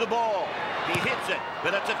gets the ball. He hits it,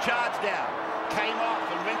 but it's a charge down. Came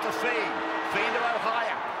off and went to Feen. Feen to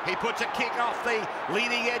O'Hire. He puts a kick off the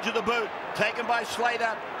leading edge of the boot, taken by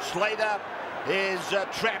Slater. Slater is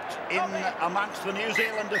trapped in amongst the New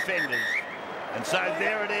Zealand defenders. And so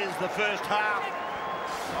there it is, the first half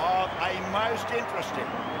of a most interesting.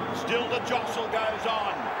 Still the jostle goes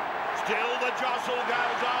on. Still the jostle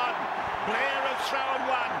goes on. Blair has thrown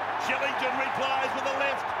one. Shillington replies with a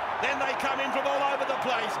left. Then they come in from all over the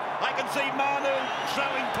place. I can see Manu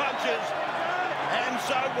throwing punches. And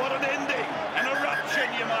so what an ending. An eruption,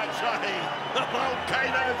 you might say. The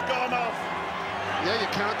volcano's gone off. Yeah, you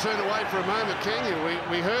can't turn away for a moment, can you?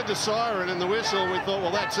 We heard the siren and the whistle and we thought,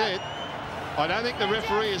 well, that's it. I don't think the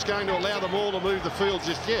referee is going to allow them all to move the field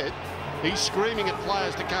just yet. He's screaming at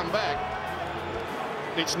players to come back.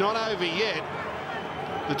 It's not over yet.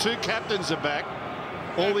 The two captains are back.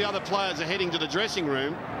 All the other players are heading to the dressing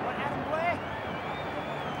room.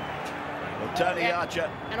 Well, Tony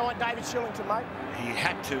Archer. And I want David Shillington, mate. He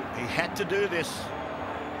had to do this.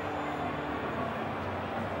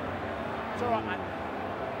 It's all right, mate.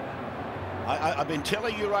 I've been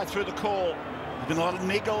telling you right through the call, there's been a lot of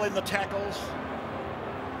niggle in the tackles.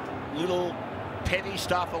 Little petty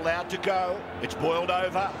stuff allowed to go. It's boiled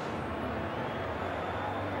over.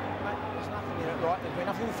 Mate, there's nothing in it, right? There's been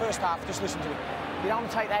nothing in the first half. Just listen to me. You don't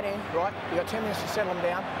want to take that in, right? You've got 10 minutes to settle them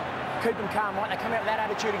down. Keep them calm, right? They come out with that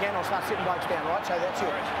attitude again, I'll start sitting blokes down, right? So that's it.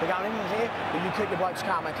 We're going in here, but you keep the blokes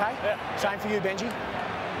calm, okay? Yeah. Same for you, Benji.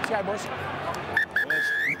 Let's go, boys.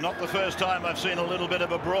 It's not the first time I've seen a little bit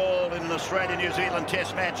of a brawl in an Australia-New Zealand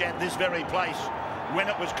test match at this very place when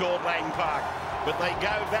it was called Lang Park. But they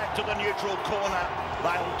go back to the neutral corner.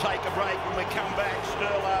 They'll take a break when we come back.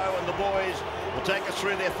 Sterlo and the boys will take us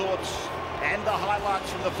through their thoughts and the highlights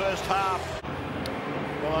from the first half.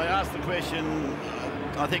 Well, I asked the question,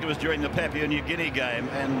 I think it was during the Papua New Guinea game,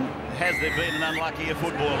 and has there been an unluckier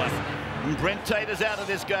footballer? And Brent Tate is out of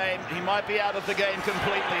this game. He might be out of the game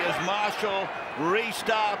completely as Marshall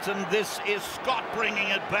restarts, and this is Scott bringing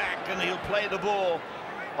it back, and he'll play the ball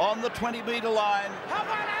on the 20-metre line.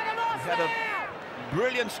 He had a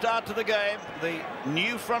brilliant start to the game. The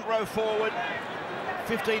new front row forward,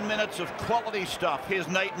 15 minutes of quality stuff. Here's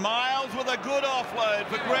Nate Miles with a good offload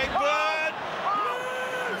for Greg Bird.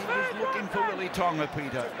 He's looking for Willie Tonga,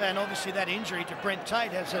 Peter. And obviously that injury to Brent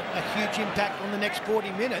Tate has a huge impact on the next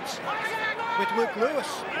 40 minutes. With Luke Lewis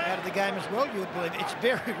out of the game as well, you would believe. It's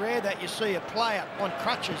very rare that you see a player on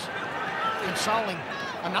crutches consoling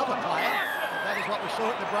another player. That is what we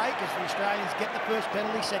saw at the break as the Australians get the first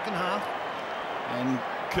penalty, second half. And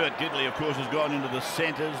Kurt Gidley, of course, has gone into the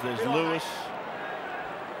centres. There's Lewis.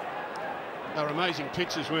 They were amazing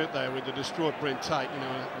pictures, weren't they, with the distraught Brent Tate. You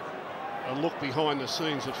know, a look behind the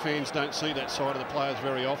scenes that fans don't see that side of the players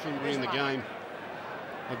very often. We're in the game.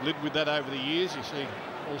 I've lived with that over the years. You see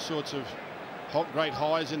all sorts of great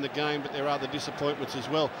highs in the game, but there are other disappointments as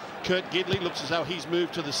well. Kurt Gidley looks as though he's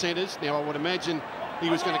moved to the centres. Now, I would imagine he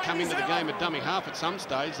was going to come into the game at dummy half at some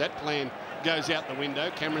stage. That plan goes out the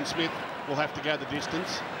window. Cameron Smith will have to go the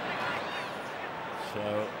distance.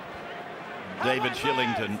 So, David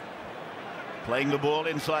Shillington playing the ball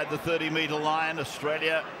inside the 30-metre line.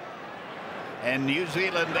 Australia and New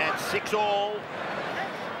Zealand at 6-all.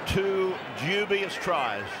 Two dubious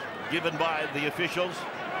tries given by the officials.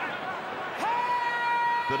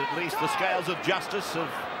 But at least the scales of justice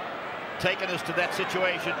have taken us to that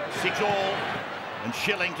situation. 6-all. And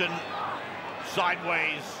Shillington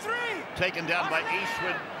sideways, taken down by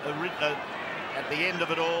Eastwood at the end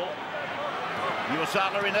of it all.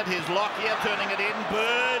 Uasala in it, here's Lockyer turning it in.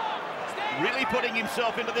 Bird really putting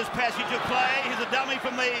himself into this passage of play. Here's a dummy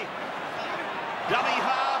from the dummy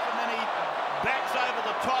half, and then he backs over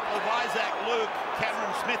the top of Isaac Luke.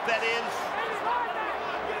 Cameron Smith, that is.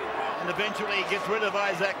 And eventually he gets rid of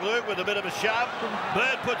Isaac Luke with a bit of a shove.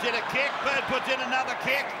 Bird puts in a kick, Bird puts in another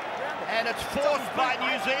kick, and it's forced by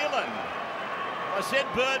New Zealand. I said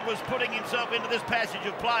Bird was putting himself into this passage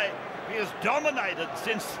of play. He has dominated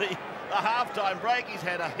since the half-time break. He's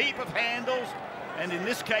had a heap of handles, and in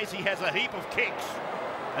this case he has a heap of kicks.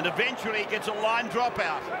 And eventually he gets a line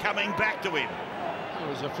dropout coming back to him. There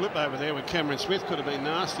was a flip over there with Cameron Smith, could have been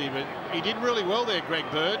nasty, but he did really well there, Greg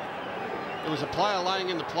Bird. There was a player laying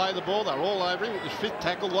in to play the ball. They were all over him. It was fifth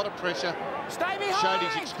tackle, a lot of pressure. Stay behind. Showed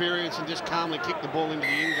his experience and just calmly kicked the ball into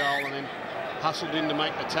the in goal and then hustled in to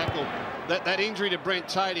make the tackle. That injury to Brent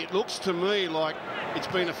Tate, it looks to me like it's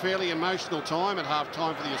been a fairly emotional time at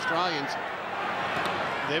half-time for the Australians.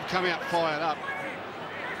 They've come out fired up.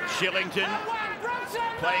 Shillington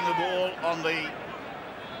playing the ball on the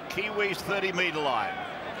Kiwis 30-metre line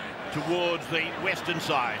towards the western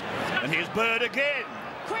side. And here's Bird again.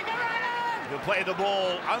 He'll play the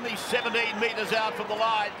ball only 17 metres out from the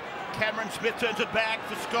line. Cameron Smith turns it back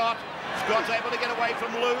for Scott. Scott's able to get away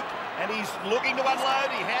from Luke, and he's looking to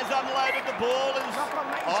unload. He has unloaded. The ball is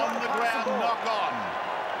on the ground, knock on.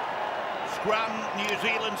 Scrum, New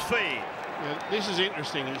Zealand's feed. Now, this is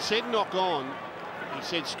interesting. He said knock on. He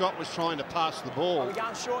said Scott was trying to pass the ball. Are we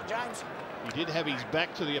going short, James? He did have his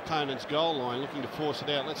back to the opponent's goal line, looking to force it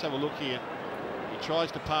out. Let's have a look here. He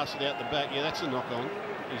tries to pass it out the back. Yeah, that's a knock on.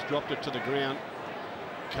 He's dropped it to the ground,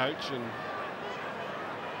 coach, and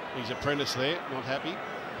his apprentice there, not happy.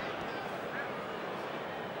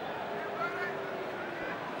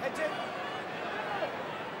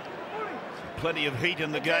 Plenty of heat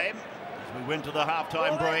in the game as we went to the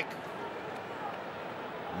half-time break.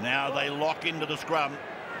 Now they lock into the scrum,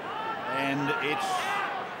 and it's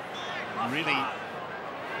really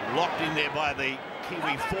locked in there by the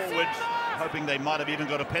Kiwi forwards, hoping they might have even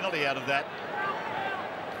got a penalty out of that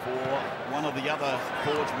for one of the other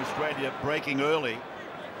forwards from Australia breaking early.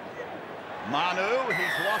 Manu,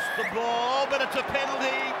 he's lost the ball, but it's a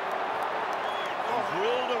penalty. He's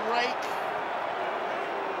ruled a rake.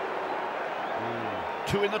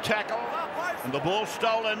 Two in the tackle, and the ball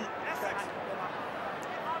stolen.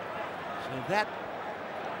 So that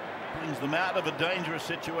brings them out of a dangerous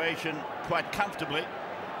situation quite comfortably.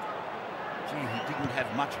 Gee, he didn't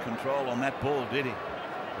have much control on that ball, did he?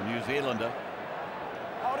 The New Zealander.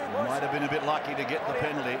 He might have been a bit lucky to get the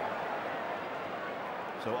penalty.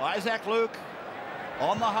 So Isaac Luke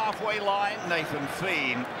on the halfway line. Nathan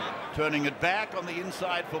Feen turning it back on the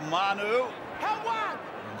inside for Manu.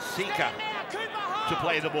 And Sika to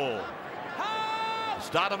play the ball.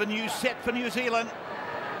 Start of a new set for New Zealand.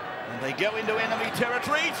 And they go into enemy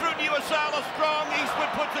territory through Nuwasala strong.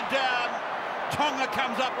 Eastwood puts it down. Tonga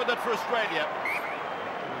comes up with it for Australia.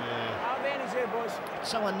 No advantage there, boys.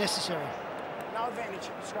 So unnecessary. No advantage.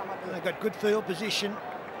 Scrum up there. They got good field position.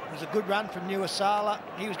 It was a good run from Nuwasala.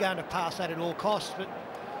 He was going to pass that at all costs, but you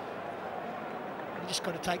just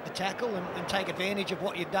got to take the tackle and take advantage of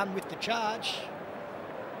what you've done with the charge.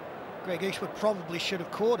 Greg Eastwood probably should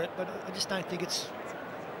have caught it, but I just don't think it's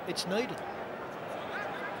needed.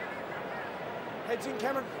 Heads in,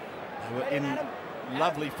 Cameron. They were in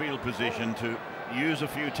lovely field position to use a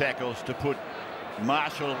few tackles to put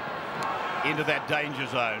Marshall into that danger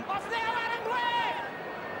zone.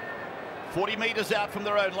 40 metres out from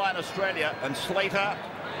their own line, Australia, and Slater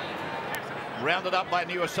rounded up by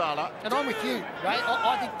Nuwasala. And I'm with you, Ray.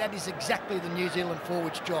 I think that is exactly the New Zealand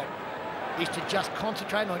forwards' job, is to just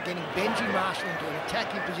concentrate on getting Benji Marshall into an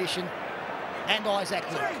attacking position and Isaac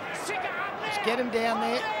Luke. Just get them down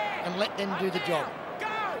there and let them do the job.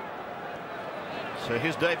 So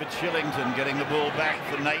here's David Shillington getting the ball back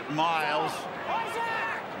for Nate Miles.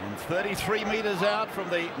 And 33 metres out from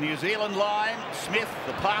the New Zealand line. Smith,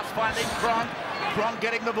 the pass-finding Cronk. Cronk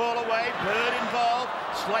getting the ball away. Bird involved.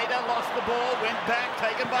 Slater lost the ball, went back,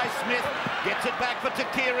 taken by Smith. Gets it back for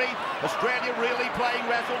Takiri. Australia really playing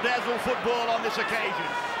razzle-dazzle football on this occasion.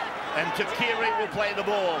 And Takiri will play the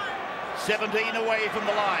ball. 17 away from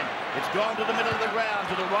the line. It's gone to the middle of the ground,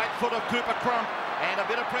 to the right foot of Cooper Cronk. And a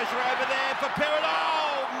bit of pressure over there for Perrin.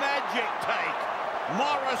 Oh, magic take.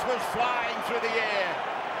 Morris was flying through the air.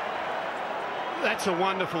 That's a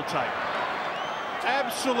wonderful take.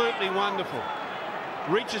 Absolutely wonderful.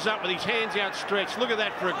 Reaches up with his hands outstretched. Look at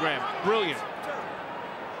that for a grab. Brilliant.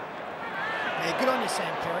 Yeah, good on you,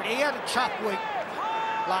 Sam Perrin. He had a tough week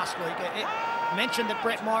last week. It mentioned that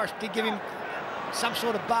Brett Morris did give him some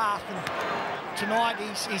sort of bath, and tonight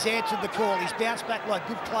he's answered the call. He's bounced back like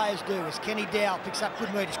good players do, as Kenny Dow picks up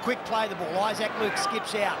good meters. Quick play the ball. Isaac Luke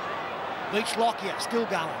skips out. Leach Lockyer still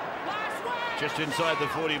going. Just inside the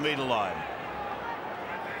 40-metre line.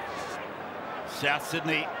 South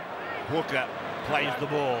Sydney, Hooker plays the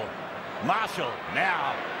ball. Marshall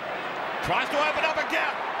now tries to open up a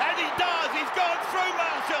gap, and he does. He's gone through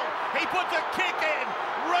Marshall. He puts a kick in.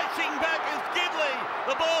 Racing back is Gidley.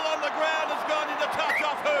 The ball on the ground has gone into touch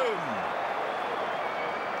off whom?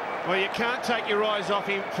 Well, you can't take your eyes off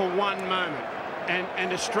him for one moment.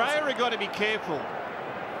 And Australia have got to be careful.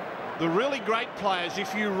 The really great players,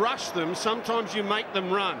 if you rush them, sometimes you make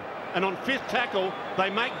them run. And on fifth tackle, they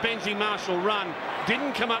make Benji Marshall run.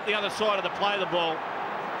 Didn't come up the other side of the play the ball.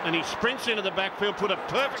 And he sprints into the backfield, put a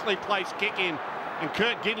perfectly placed kick in. And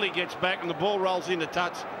Kurt Gidley gets back, and the ball rolls into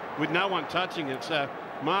touch with no one touching it. So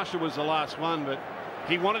Marshall was the last one, but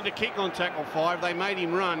he wanted to kick on tackle 5. They made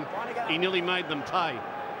him run. He nearly made them pay.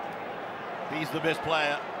 He's the best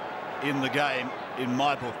player in the game, in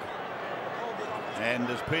my book. And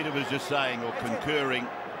as Peter was just saying, or concurring,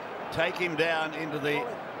 take him down into the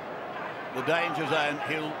danger zone,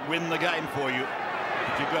 he'll win the game for you.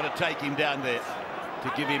 But you've got to take him down there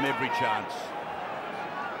to give him every chance.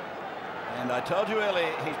 And I told you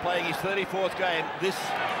earlier, he's playing his 34th game. This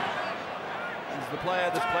is the player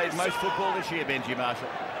that's played most football this year, Benji Marshall.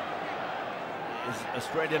 Is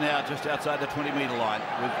Australia now just outside the 20-metre line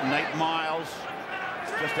with Nate Miles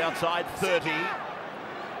just outside 30,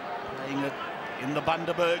 playing it in the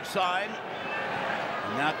Bundaberg sign.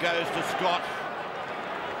 And now it goes to Scott.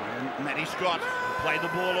 And Matty Scott played the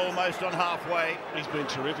ball almost on halfway. He's been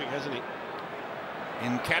terrific, hasn't he?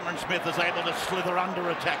 And Cameron Smith is able to slither under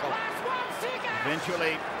a tackle.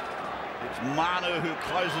 Eventually, it's Manu who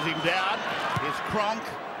closes him down. Here's Cronk.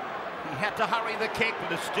 He had to hurry the kick,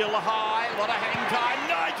 but it's still high. A lot of hang time.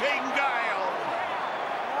 Nightingale!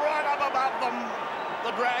 Right up above them.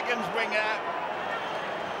 The Dragons winger.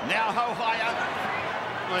 Now Hohaya.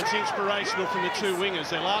 Well, it's inspirational from the two wingers.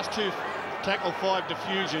 Their last two tackle 5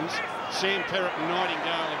 diffusions, Sam Perrott and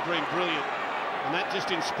Nightingale have been brilliant. And that just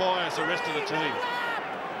inspires the rest of the team.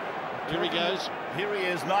 Here he goes. Here he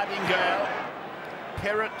is, Nightingale.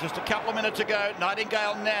 Perrott just a couple of minutes ago.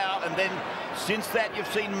 Nightingale now. And then since that,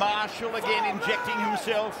 you've seen Marshall again injecting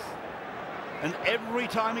himself. And every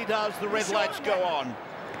time he does, the red lights go on.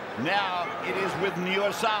 Now it is with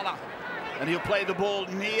Nuasala. And he'll play the ball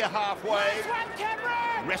near halfway.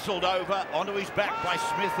 Wrestled over onto his back by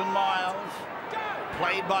Smith and Miles.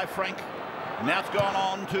 Played by Frank. And now it's gone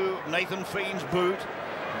on to Nathan Feen's boot.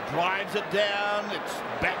 Drives it down. It's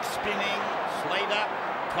back spinning. Slater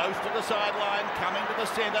close to the sideline. Coming to the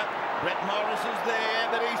centre. Brett Morris is there,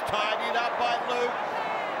 but he's tidied up by Luke.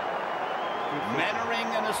 Mannering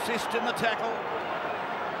an assist in the tackle.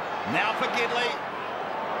 Now for Gidley.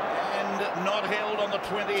 And not held on the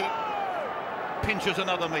 20. Pinches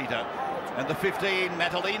another metre. And the 15,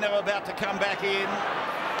 Matalino about to come back in.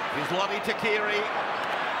 Here's Lottie Takiri.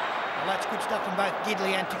 Well, that's good stuff from both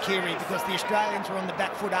Gidley and Takiri, because the Australians were on the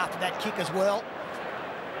back foot after that kick as well.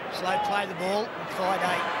 Slow play the ball.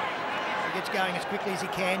 Friday. He gets going as quickly as he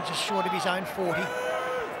can, just short of his own 40.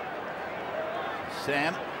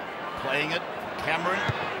 Sam playing it. Cameron.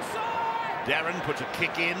 Darren puts a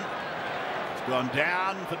kick in. It's gone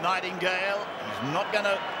down for Nightingale. He's not going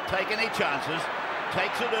to take any chances.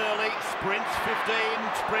 Takes it early. Sprints 15.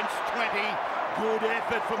 Sprints 20. Good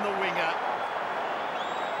effort from the winger.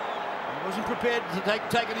 He wasn't prepared to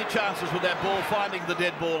take any chances with that ball finding the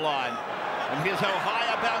dead ball line. And here's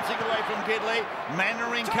Ohio bouncing away from Gidley.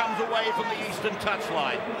 Mannering comes away from the eastern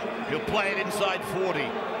touchline. He'll play it inside 40.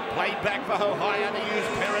 Played back for Ohio to use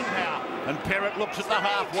Perrott now. And Perrott looks at the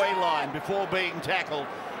halfway line before being tackled.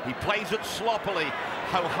 He plays it sloppily.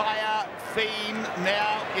 Ohio, Feen,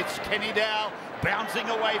 now it's Kenny Dow bouncing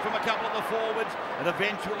away from a couple of the forwards, and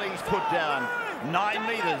eventually he's put down 9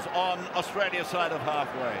 metres on Australia's side of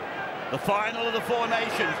halfway. The final of the Four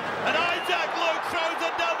Nations, and Isaac Luke throws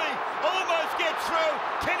a dummy, almost gets through.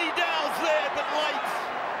 Kenny Dow's there, but late.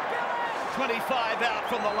 25 out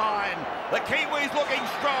from the line. The Kiwis looking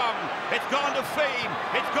strong. It's gone to Feen.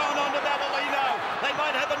 It's gone on to Matalino. They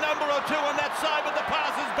might have a number or two on that side, but the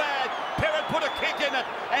pass is bad. Perrott put a kick in it,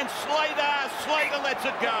 and Slater lets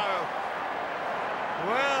it go.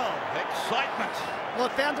 Well, excitement. Well,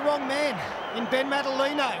 it found the wrong man in Ben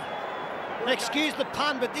Matalino. Excuse the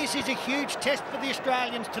pun, but this is a huge test for the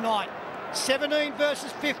Australians tonight. 17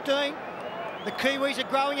 versus 15. The Kiwis are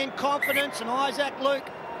growing in confidence, and Isaac Luke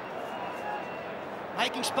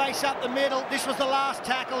making space up the middle. This was the last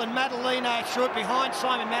tackle, and Matalino short behind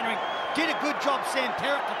Simon Mannering. Did a good job, Sam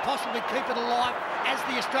Perrott, to possibly keep it alive, as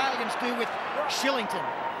the Australians do with Shillington.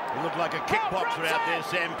 He looked like a kickboxer out there,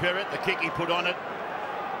 Sam Perrott. The kick he put on it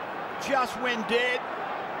just went dead,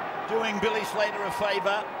 doing Billy Slater a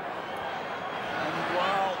favour. And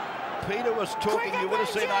while Peter was talking, you would have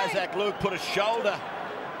seen Isaac Luke put a shoulder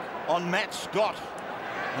on Matt Scott.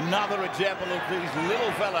 Another example of these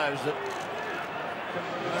little fellows that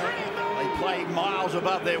they play miles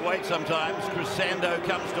above their weight sometimes. Chris Sando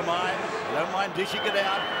comes to mind. Don't mind dishing it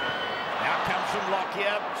out. Now comes from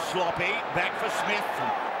Lockyer. Sloppy. Back for Smith.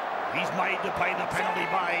 And he's made to pay the penalty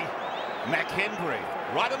by McHenry.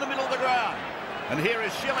 Right in the middle of the ground. And here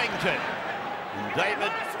is Shillington. And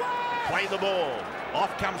David play the ball.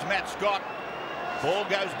 Off comes Matt Scott. Ball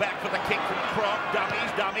goes back for the kick from Cronk.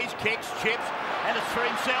 Dummies, kicks, chips. And it's for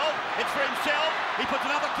himself. It's for himself. He puts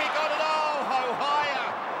another kick on it. Oh, Ohio.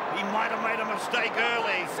 He might have made a mistake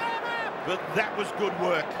early. But that was good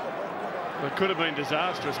work. It could have been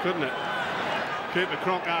disastrous, couldn't it? Cooper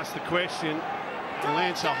Cronk asked the question.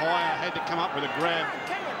 Lance Ohio had to come up with a grab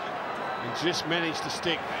and just managed to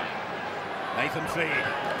stick. Nathan Feen.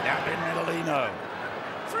 Now Ben Matalino.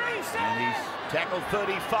 And he's tackled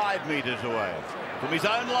 35 metres away. From his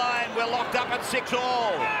own line, we're locked up at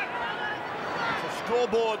 6-all. It's a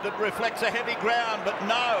scoreboard that reflects a heavy ground, but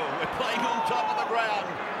no, we're playing on top of the ground.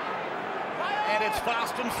 And it's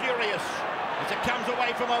fast and furious as it comes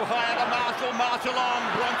away from Ohio to Marshall. Marshall on,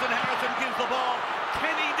 Bronson Harrison gives the ball.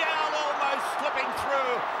 Kenny Dowell almost slipping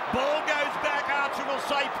through. Ball goes back, Archer will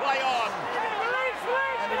say play on.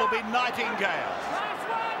 And it'll be Nightingale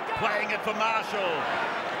playing it for Marshall.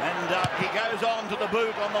 And he goes on to the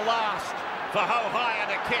boot on the last for Ohio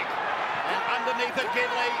to kick. And underneath it,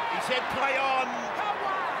 Gidley, he said play on.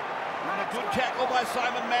 And a good tackle by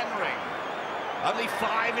Simon Mannering. Only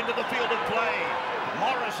 5 into the field of play.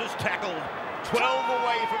 Morris is tackled 12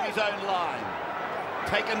 away from his own line.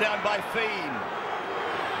 Taken down by Fiend.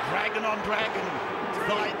 Dragon on Dragon.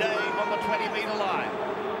 By Dave on the 20-metre line.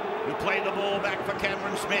 Who played the ball back for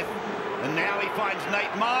Cameron Smith. And now he finds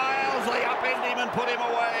Nate Miles. They upend him and put him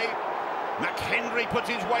away. McHenry puts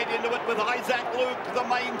his weight into it with Isaac Luke, the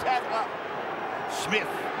main tackler. Smith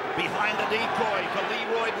behind the decoy for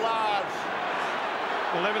Leroy Lars.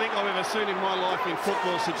 Well, everything I've ever seen in my life in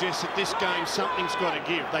football suggests that this game, something's got to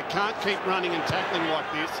give. They can't keep running and tackling like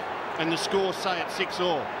this and the score say at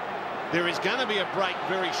 6-all. There is going to be a break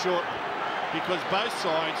very shortly because both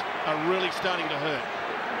sides are really starting to hurt.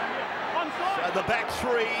 So the back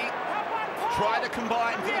three try to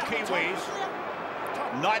combine for the Kiwis.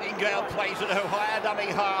 Nightingale plays at Ohio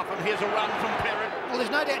dummy half, and here's a run from Perrott. Well,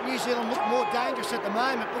 there's no doubt New Zealand look more dangerous at the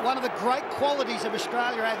moment, but one of the great qualities of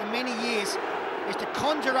Australia over many years is to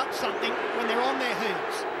conjure up something when they're on their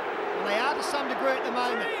hooves. And they are to some degree at the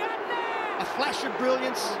moment. A flash of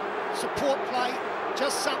brilliance, support play,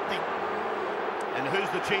 just something. And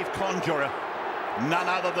who's the chief conjurer? None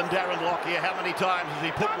other than Darren Lockyer. How many times has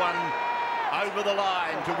he put one over the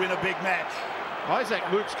line to win a big match? Isaac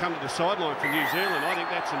Luke's come to the sideline for New Zealand. I think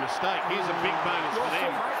that's a mistake. Here's a big bonus for them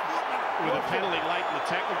with a penalty late in the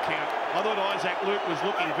tackle count. I thought Isaac Luke was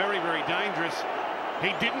looking very, very dangerous.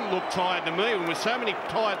 He didn't look tired to me, and with so many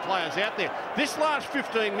tired players out there. This last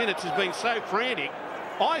 15 minutes has been so frantic.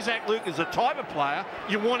 Isaac Luke is the type of player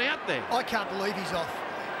you want out there. I can't believe he's off.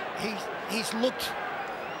 He's looked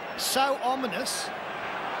so ominous.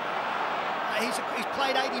 He's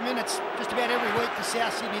played 80 minutes just about every week for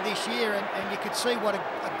South Sydney this year, and you could see what a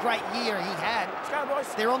great year he had.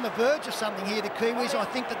 They're on the verge of something here, the Kiwis. I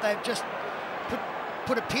think that they've just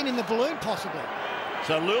put a pin in the balloon, possibly.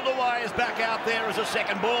 So Luluwai is back out there as a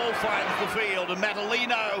second ball finds the field, and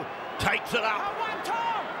Matalino takes it up.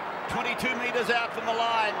 22 metres out from the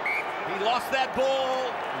line. He lost that ball.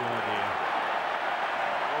 Oh dear.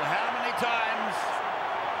 Well, how many times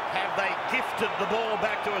have they gifted the ball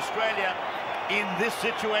back to Australia in this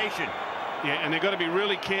situation? Yeah, and they've got to be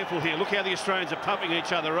really careful here. Look how the Australians are pumping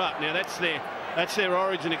each other up. Now that's their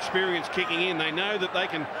origin experience kicking in. They know that they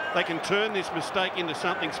can turn this mistake into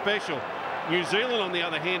something special. New Zealand, on the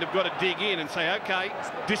other hand, have got to dig in and say, okay,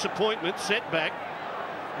 disappointment, setback.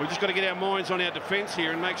 We've just got to get our minds on our defence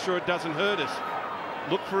here and make sure it doesn't hurt us.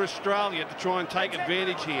 Look for Australia to try and take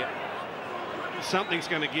advantage here. Something's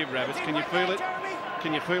going to give, Rabbits. Can you feel it?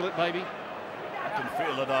 Can you feel it, baby? I can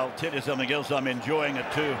feel it. I'll tell you something else. I'm enjoying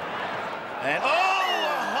it too. And a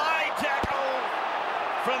high tackle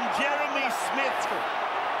from Jeremy Smith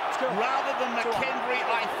rather than McHenry,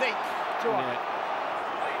 I think. Yeah.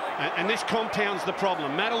 And this compounds the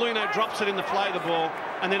problem. Matalino drops it in the play of the ball,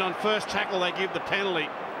 and then on first tackle they give the penalty.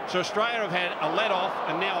 So Australia have had a let-off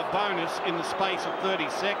and now a bonus in the space of 30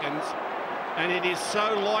 seconds, and it is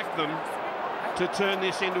so like them to turn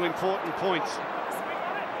this into important points.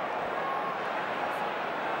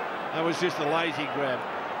 That was just a lazy grab.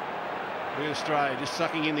 Look at Australia just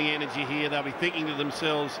sucking in the energy here. They'll be thinking to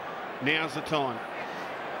themselves, now's the time.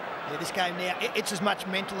 Yeah, this game now, it's as much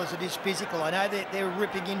mental as it is physical. I know they're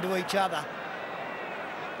ripping into each other,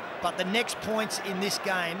 but the next points in this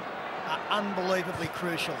game are unbelievably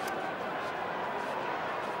crucial.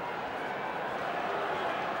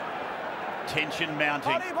 Tension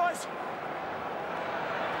mounting.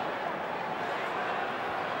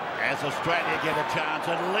 As Australia get a chance,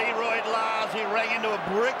 and Leroy Lars, he rang into a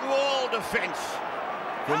brick wall defence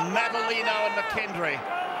from Matalino and McHenry.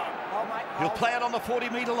 He'll play it on the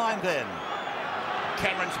 40-metre line then.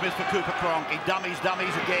 Cameron Smith for Cooper Cronk. He dummies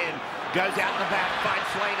again. Goes out the back, finds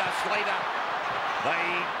Slater. They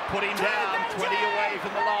put him down, 20 away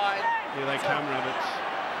from the line. Here they come, Rabbits.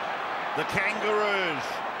 The Kangaroos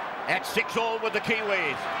at 6-all with the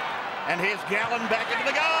Kiwis. And here's Gallen back into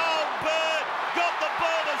the goal. Bird got the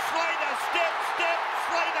ball to Slater. Step,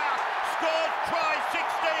 Slater scores try 16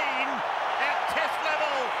 at test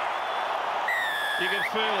level. You can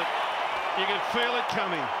feel it. You can feel it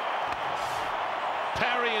coming.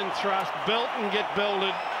 parry and thrust, belt and get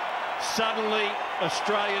belted. Suddenly,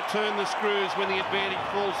 Australia turn the screws when the advantage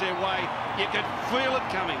falls their way. You could feel it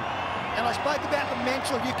coming. And I spoke about the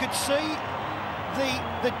mental. You could see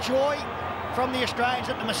the joy from the Australians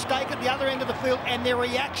at the mistake at the other end of the field and their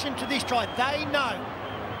reaction to this try. They know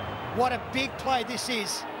what a big play this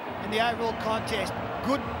is in the overall contest.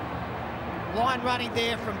 Good line running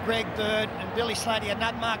there from Greg Bird and Billy Slater. He had an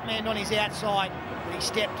unmarked man on his outside, but he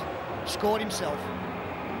stepped, scored himself.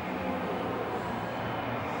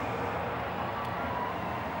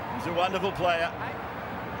 He's a wonderful player,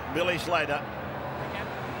 Billy Slater.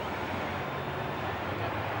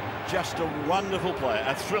 Just a wonderful player,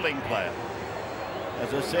 a thrilling player.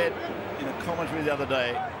 As I said in a commentary the other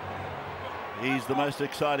day, he's the most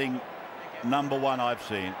exciting number one I've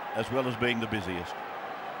seen, as well as being the busiest.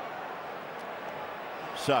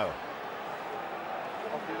 So,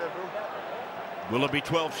 will it be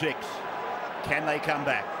 12-6? Can they come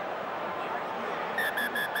back?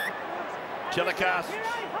 Telecasts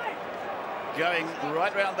going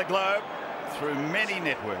right round the globe through many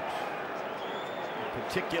networks. A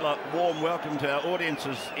particular warm welcome to our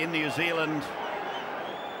audiences in New Zealand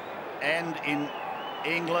and in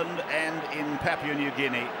England and in Papua New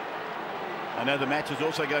Guinea. I know the match is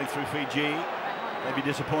also going through Fiji. They'd be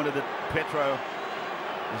disappointed that Petro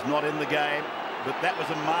is not in the game, but that was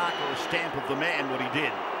a mark or a stamp of the man, what he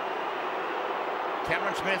did.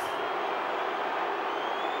 Cameron Smith,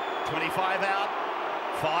 25 out,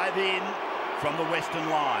 5 in from the western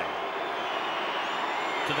line.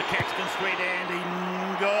 To the Caxton Street end,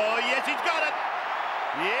 oh, yes, he's got it!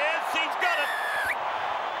 Yes, he's got it!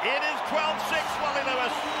 It is 12-6, Wally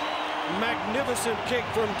Lewis. Magnificent kick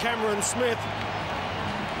from Cameron Smith.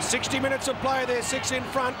 60 minutes of play there, 6 in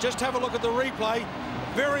front. Just have a look at the replay.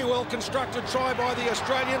 Very well constructed try by the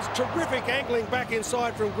Australians. Terrific angling back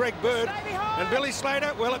inside from Greg Bird. And Billy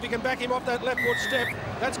Slater, well, if he can back him off that left foot step,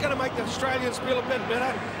 that's going to make the Australians feel a bit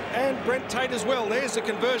better. And Brent Tate as well. There's the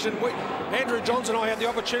conversion. Andrew Johnson and I had the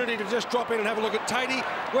opportunity to just drop in and have a look at Tatey.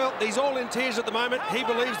 Well, he's all in tears at the moment. He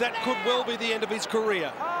believes that could well be the end of his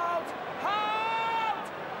career.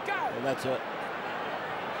 Well, that's a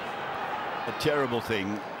terrible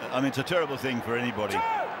thing. I mean, it's a terrible thing for anybody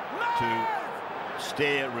to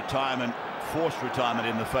stare retirement, forced retirement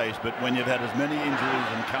in the face, but when you've had as many injuries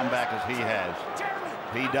and come back as he has,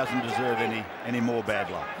 he doesn't deserve any more bad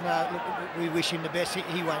luck. No, look, we wish him the best.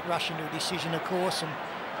 He won't rush into a decision, of course, and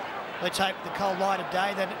let's hope the cold light of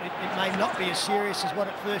day that it may not be as serious as what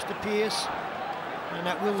it first appears, and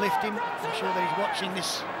that will lift him. I'm sure that he's watching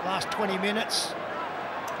this last 20 minutes.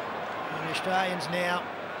 And the Australians now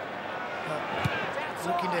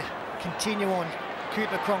looking to continue on.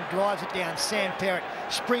 Cooper Cronk drives it down. Sam Perrott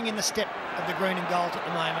spring in the step of the green and gold at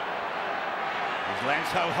the moment. There's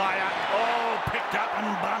Lanso higher. Oh, picked up and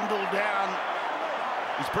bundled down.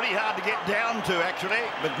 It's pretty hard to get down to, actually,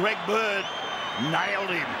 but Greg Bird nailed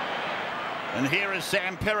him. And here is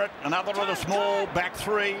Sam Perrott, another of the small back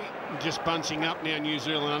three. Just bunching up now, New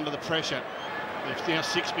Zealand, under the pressure. They're now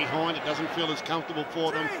 6 behind. It doesn't feel as comfortable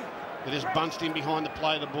for them. They just bunched in behind the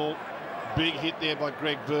play of the ball. Big hit there by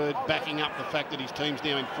Greg Bird, backing up the fact that his team's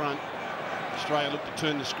now in front. Australia look to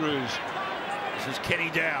turn the screws. This is Kenny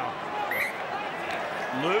Dow.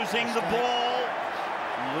 Losing the ball,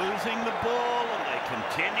 and they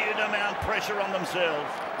continue to mount pressure on themselves.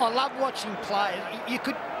 I love watching players. You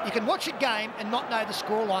can watch a game and not know the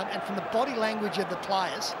scoreline, and from the body language of the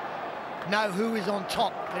players, know who is on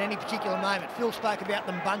top at any particular moment. Phil spoke about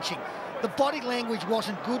them bunching. The body language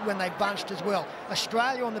wasn't good when they bunched as well.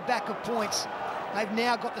 Australia on the back of points, they've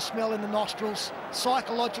now got the smell in the nostrils.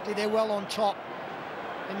 Psychologically, they're well on top.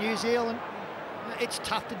 And New Zealand, it's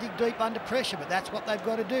tough to dig deep under pressure, but that's what they've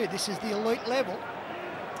got to do. This is the elite level.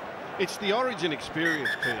 It's the origin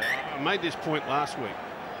experience, Peter. I made this point last week.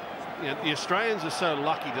 You know, the Australians are so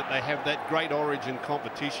lucky that they have that great origin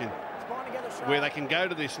competition where they can go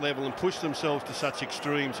to this level and push themselves to such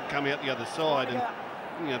extremes and come out the other side. And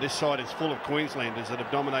you know, this side is full of Queenslanders that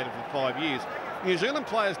have dominated for 5 years. New Zealand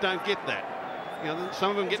players don't get that. You know,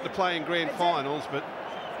 some of them get to play in grand finals, but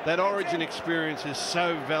that origin experience is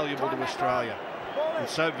so valuable to Australia and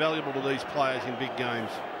so valuable to these players in big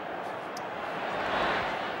games.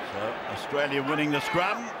 So Australia winning the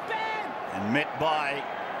scrum and met by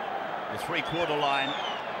the three-quarter line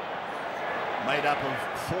made up of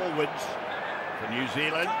forwards for New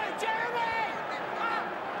Zealand.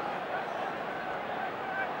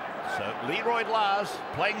 So Leroy Lars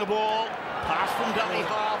playing the ball, pass from dummy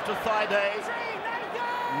half to Thaiday.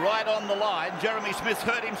 right on the line. Jeremy Smith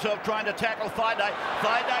hurt himself trying to tackle Thaiday.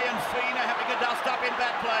 Thaiday and Fina having a dust up in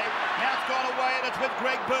back play. Now it's gone away and it's with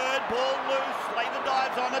Greg Bird. Ball loose. Slater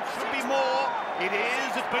dives on it. Should be more. It is.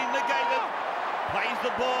 It's been negated. Plays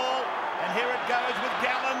the ball. And here it goes with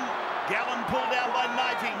Gallen. Gallen pulled down by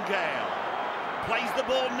Nightingale. Plays the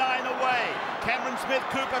ball 9 away. Cameron Smith,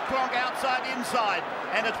 Cooper Cronk outside, inside.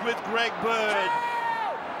 And it's with Greg Bird.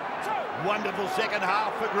 Wonderful second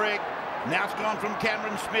half for Greg. Now it's gone from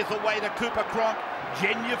Cameron Smith away to Cooper Cronk.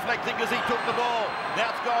 Genuflecting as he took the ball.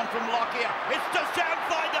 Now it's gone from Lockyer. It's to Sam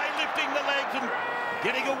Thaiday lifting the legs and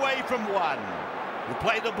getting away from one. We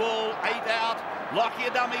play the ball 8 out.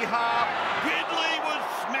 Lockyer dummy half. Gridley was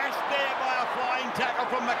smashed there by a flying tackle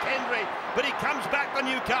from McHenry. But he comes back, the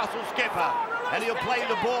Newcastle skipper. And he'll play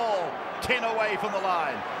the ball 10 away from the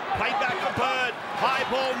line. Played back to Bird. High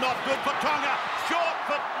ball not good for Tonga. Short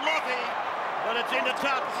for Lottie. But it's into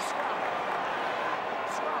touch.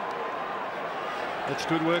 That's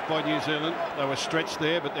good work by New Zealand. They were stretched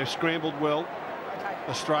there, but they've scrambled well.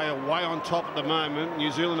 Australia way on top at the moment.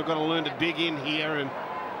 New Zealand have got to learn to dig in here, and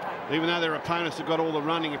even though their opponents have got all the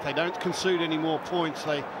running, if they don't concede any more points,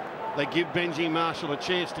 they give Benji Marshall a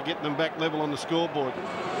chance to get them back level on the scoreboard.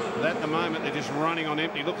 But at the moment, they're just running on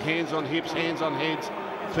empty. Look, hands on hips, hands on heads.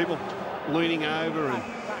 People leaning over, and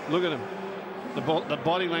look at them. The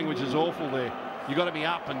body language is awful there. You've got to be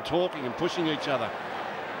up and talking and pushing each other.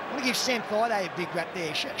 I want to give Sam Thaiday a big rap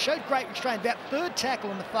there. Showed great restraint. About third tackle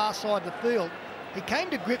on the far side of the field. He came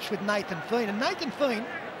to grips with Nathan Feen, and Nathan Feen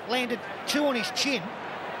landed 2 on his chin.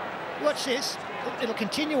 Watch this. It'll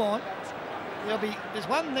continue on. There's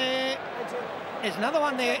one there. There's another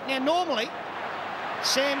one there. Now, normally,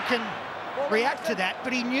 Sam can react to that,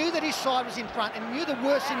 but he knew that his side was in front and knew the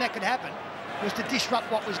worst thing that could happen was to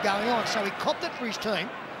disrupt what was going on. So he copped it for his team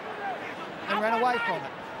and ran away from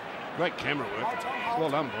it. Great camera work. Well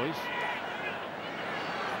done, boys.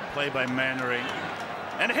 Play by Mannering.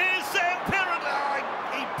 And here's Sam Piranha.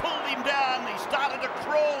 He pulled him down. He started to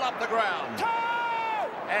crawl up the ground.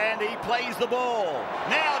 And he plays the ball.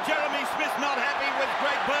 Now Jeremy Smith not happy with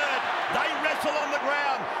Greg Bird. They wrestle on the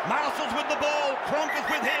ground. Marshall's with the ball. Cronk is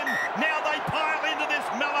with him. Now they pile into this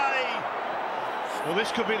melee. Well,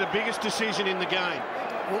 this could be the biggest decision in the game.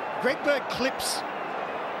 Well, Greg Bird clips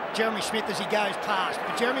Jeremy Smith as he goes past,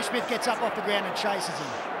 but Jeremy Smith gets up off the ground and chases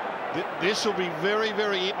him. This will be very,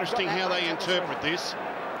 very interesting how they interpret this.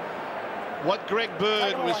 What Greg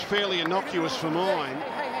Bird was fairly innocuous for mine.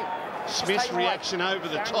 Smith's reaction over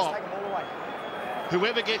the top.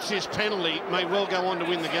 Whoever gets this penalty may well go on to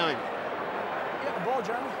win the game.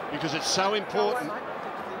 Because it's so important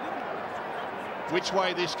which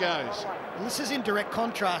way this goes. And this is in direct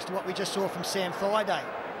contrast to what we just saw from Sam Thaiday.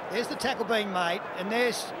 There's the tackle being made, and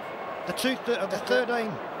there's the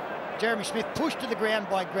 13 Jeremy Smith pushed to the ground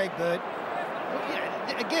by Greg Bird.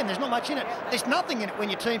 Again, there's not much in it. There's nothing in it when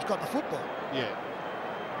your team's got the football. Yeah.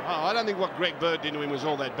 Oh, I don't think what Greg Bird did to him was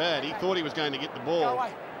all that bad. He thought he was going to get the ball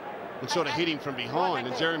and sort of hit him from behind,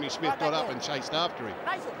 and Jeremy Smith got up and chased after him.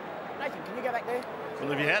 Nathan, can you go back there?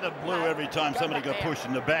 Well, if you had a blue every time somebody got pushed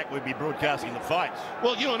in the back, we'd be broadcasting the fights.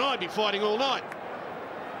 Well, you and I would be fighting all night.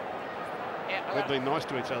 We've been nice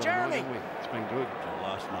to each other tonight, haven't we? It's been good. Till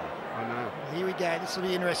last night. I know. Here we go. This will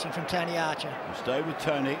be interesting from Tony Archer. We'll stay with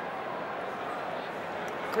Tony.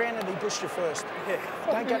 Granted, he pushed you first. Yeah.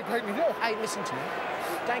 Don't get. Hey, listen to me.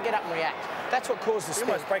 Don't get up and react. That's what caused the spin.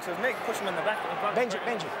 He almost breaks his neck. Push him in the back. Benji.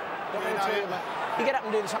 You get up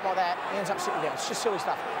and do something like that, he ends up sitting down. It's just silly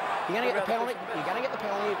stuff. You're going to get the penalty. You're going to get the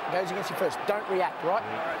penalty. It goes against you first. Don't react, right?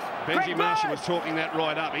 Benji Marshall was talking that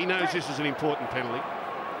right up. He knows this is an important penalty.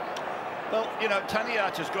 Well, you know, Tony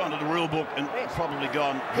Archer's gone to the rule book and probably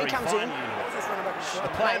gone very fine. The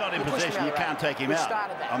player not in possession, you can't take him out.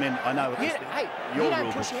 I mean, I know it's your rule book. You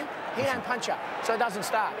don't push him, he don't punch up, so it doesn't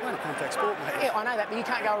start. We're in a contact sport, mate. Yeah, I know that, but you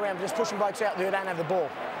can't go around just pushing blokes out there who don't have the ball.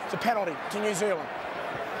 It's a penalty to New Zealand.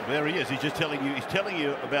 There he is. He's just telling you. He's telling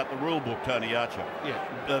you about the rule book, Tony Archer.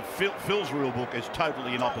 Yeah. Phil's rule book is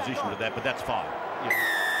totally in opposition to that, but that's fine. Yeah,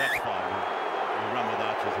 that's fine. We'll run with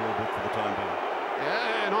Archer's rule book for the time being.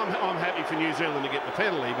 Yeah, and I'm happy for New Zealand to get the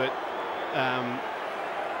penalty, but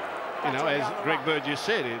you know, as Greg Bird just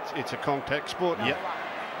said, it's a contact sport. Yep.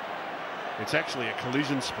 It's actually a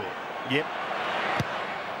collision sport. Yep.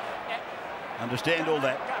 Understand all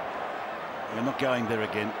that. We're not going there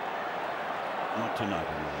again. Not tonight,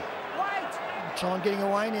 anyway. Time getting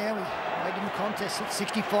away now. We made in the contest at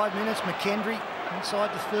 65 minutes. McKendry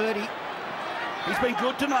inside the 30. He's been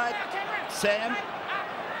good tonight, Sam.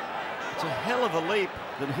 It's a hell of a leap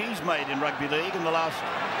that he's made in rugby league in the last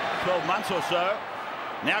 12 months or so.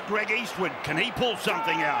 Now Greg Eastwood, can he pull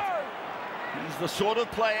something out? He's the sort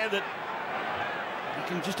of player that he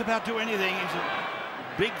can just about do anything. He's a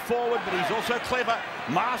big forward, but he's also clever.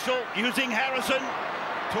 Marshall using Harrison.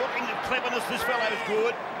 Talking of cleverness, this fellow's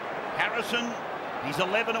good. Harrison, he's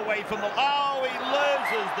 11 away from the... Oh, he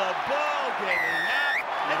loses the ball getting up.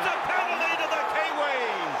 It's a penalty to the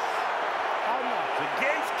Kiwis. It's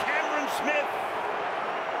against Cameron Smith.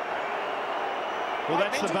 Well,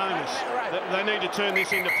 that's the bonus. They need to turn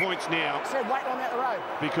this into points now. Said wait on that road.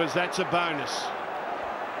 Because that's a bonus.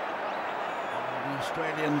 The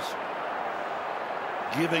Australians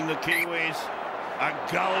giving the Kiwis a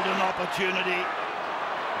golden opportunity.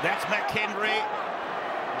 That's McHenry.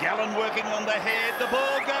 Gallen working on the head. The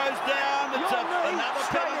ball goes down. It's another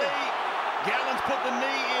penalty. Gallen's put the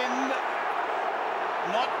knee in,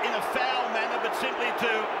 not in a foul manner, but simply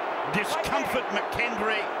to discomfort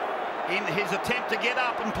McHenry in his attempt to get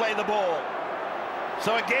up and play the ball.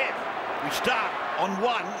 So again, we start on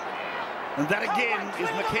one, and that again is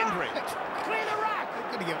McHenry. Clear the rack.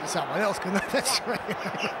 They're going to give it to someone else, couldn't they? That's right.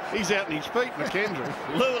 He's out on his feet, McHenry.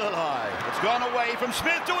 Lulai. It's gone away from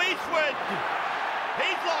Smith to Eastwood.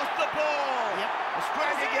 He's lost the ball. Yep.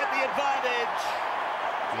 Australia get the advantage.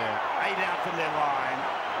 Yeah. 8 out from their line.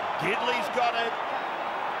 Gidley's got it.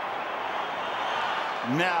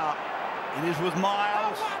 Now, it is with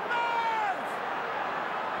Miles.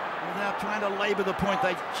 Without trying to labour the point,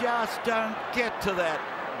 they just don't get to that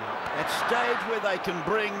stage where they can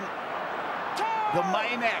bring the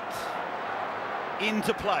main act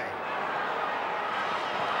into play.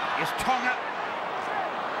 Is Tonga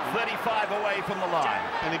 35 away from the line.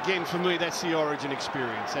 And again, for me, that's the Origin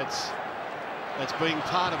experience. That's being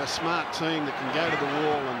part of a smart team that can go to the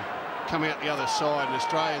wall and come out the other side. And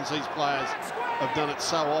Australians, these players have done it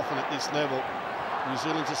so often at this level. New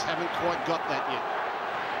Zealand just haven't quite got that yet.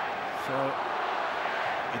 So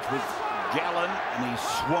it's with Gallen, and he's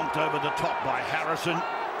swamped over the top by Harrison.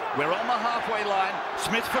 We're on the halfway line.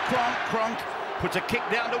 Smith for Cronk. Cronk puts a kick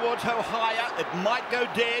down towards Ohio. It might go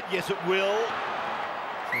dead. Yes, it will.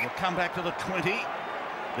 So they'll come back to the 20.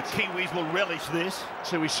 The Kiwis will relish this.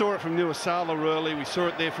 So we saw it from Nuasala early. We saw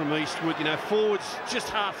it there from Eastwood. You know, forwards just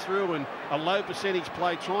half through and a low percentage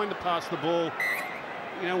play, trying to pass the ball.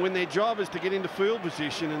 You know, when their job is to get into field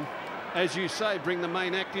position and, as you say, bring the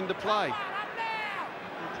main act into play.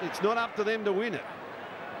 It's not up to them to win it.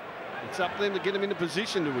 It's up to them to get them into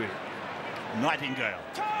position to win it. Nightingale.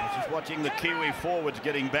 Just watching the Kiwi forwards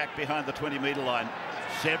getting back behind the 20-metre line.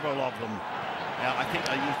 Several of them. Now, I think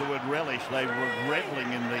I used the word relish. They were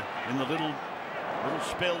reveling in the little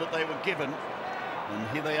spell that they were given. And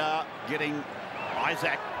here they are getting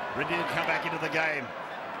Isaac ready to come back into the game.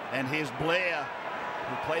 And here's Blair,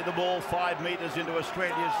 who played the ball 5 metres into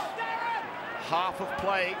Australia's half of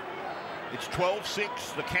play. It's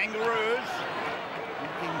 12-6. The Kangaroos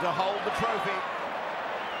looking to hold the trophy.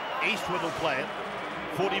 Eastwood will play it.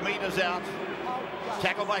 40 metres out.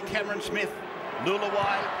 Tackled by Cameron Smith.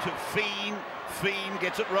 Lulawai to Feen. Feen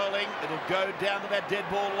gets it rolling. It'll go down to that dead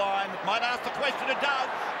ball line. It might ask the question. It does.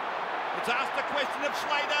 It's asked the question of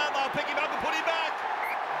Slater. They'll pick him up and put him back.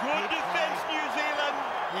 Good defence, New Zealand.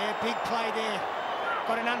 Yeah, big play there.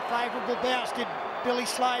 Got an unfavourable bounce, did Billy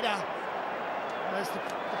Slater. As the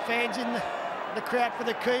fans in the crowd for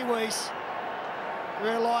the Kiwis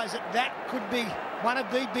realise that could be one of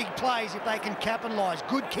the big plays if they can capitalise.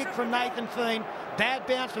 Good kick from Nathan Feen. Bad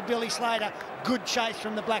bounce for Billy Slater. Good chase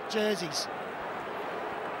from the black jerseys.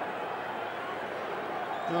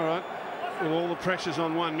 All right. Well, all the pressure's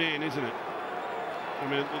on one man, isn't it? I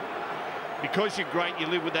mean, because you're great, you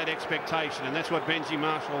live with that expectation, and that's what Benji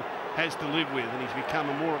Marshall has to live with, and he's become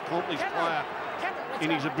a more accomplished player in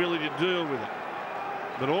his ability to deal with it.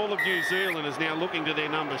 But all of New Zealand is now looking to their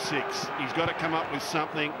number 6. He's got to come up with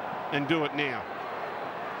something and do it now.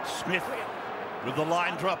 Smith with the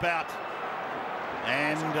line drop out.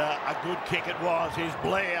 And a good kick it was. Here's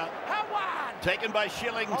Blair. Taken by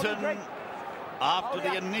Shillington after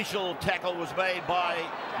the initial tackle was made by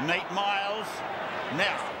Nate Miles.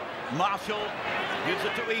 Now, Marshall gives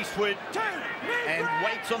it to Eastwood and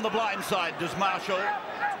waits on the blind side. Does Marshall?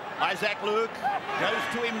 Isaac Luke goes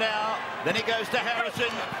to him now. Then he goes to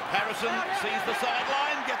Harrison. Harrison sees the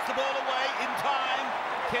sideline, gets the ball away in time.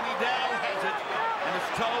 Kenny Dow has it and is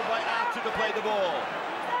told by Archer to play the ball.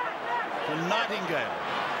 For Nightingale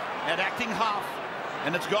at acting half,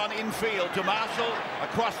 and it's gone infield to Marshall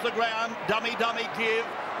across the ground. Dummy give.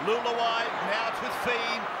 Lulawai, now it's with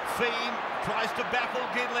Feen. Feen tries to baffle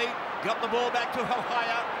Gidley. Got the ball back to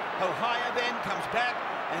Ohio. Ohio then comes back,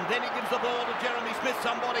 and then he gives the ball to Jeremy Smith.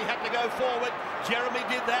 Somebody had to go forward. Jeremy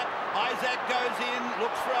did that. Isaac goes in,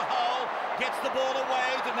 looks for a hole, gets the ball away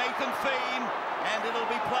to Nathan Feen. And it'll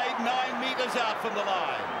be played 9 metres out from the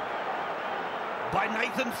line by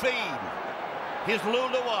Nathan Feen. Here's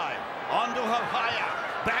Luluwai on to Hohaya,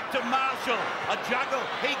 back to Marshall, a juggle,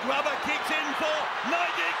 he grubber kicks in for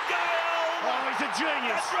Nightingale! Oh, he's a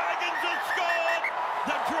genius! The Dragons have scored!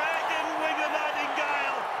 The Dragon winger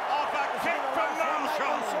Nightingale off a kick from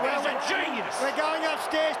Marshall! Well, he's a genius! We're going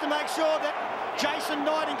upstairs to make sure that Jason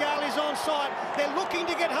Nightingale is on side. They're looking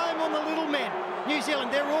to get home on the little men. New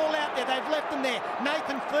Zealand, they're all out there. They've left them there.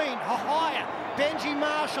 Nathan Feen, Hohaya, Benji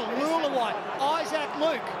Marshall, Luluwai, Isaac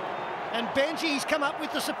Luke. And Benji's come up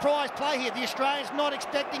with the surprise play here. The Australians not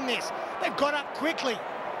expecting this. They've got up quickly.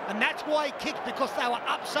 And that's why he kicked, because they were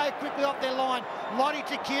up so quickly off their line. Lottie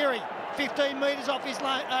Takiri, 15 metres off his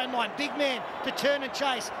own line. Big man to turn and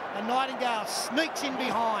chase. And Nightingale sneaks in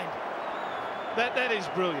behind. That is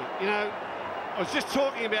brilliant. You know, I was just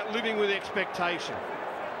talking about living with expectation.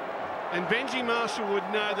 And Benji Marshall would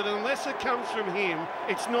know that unless it comes from him,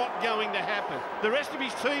 it's not going to happen. The rest of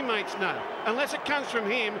his teammates know. Unless it comes from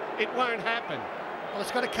him, it won't happen. Well,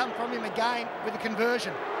 it's got to come from him again with a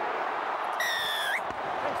conversion.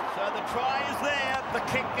 So the try is there, the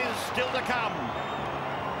kick is still to come.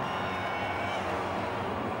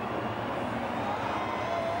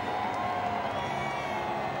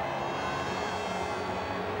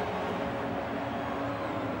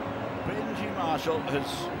 Benji Marshall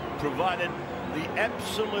has provided the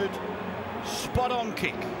absolute spot-on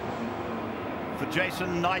kick for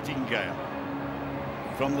Jason Nightingale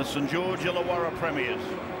from the St George Illawarra Premiers.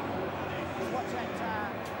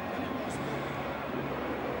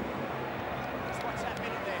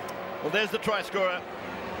 Well, there's the try scorer,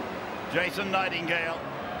 Jason Nightingale.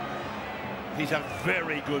 He's a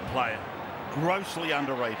very good player, grossly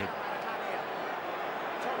underrated.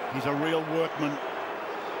 He's a real workman.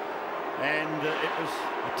 And it was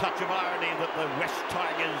a touch of irony that the West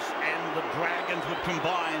Tigers and the Dragons would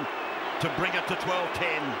combine to bring it to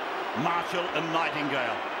 12-10, Marshall and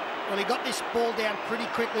Nightingale. Well, he got this ball down pretty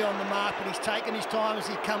quickly on the mark, but he's taken his time as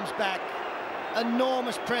he comes back.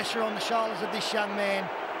 Enormous pressure on the shoulders of this young man.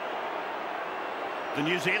 The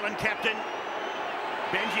New Zealand captain,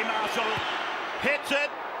 Benji Marshall, hits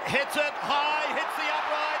it high, hits the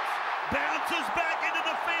uprights, bounces back into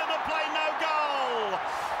the field of play, no goal.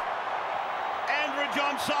 Andrew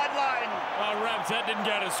John sideline. Oh, Rabs, that didn't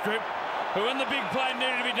go to script. But when the big play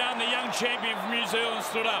needed to be done, the young champion from New Zealand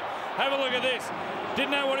stood up. Have a look at this.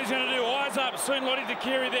 Didn't know what he's going to do. Eyes up, seen Lottie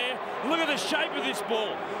Takiri there. Look at the shape of this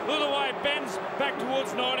ball. Look at the way it bends back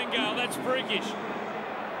towards Nightingale. That's freakish.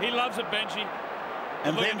 He loves it, Benji.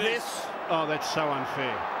 And then this. Oh, that's so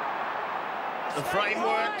unfair. The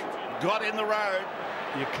framework got in the road.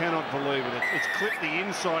 You cannot believe it. It's clipped the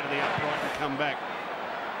inside of the upright and come back.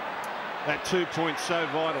 That 2 points so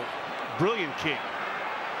vital. Brilliant kick.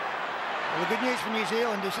 Well, the good news for New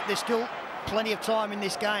Zealand is that there's still plenty of time in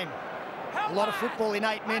this game. A lot of football in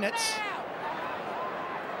 8 minutes.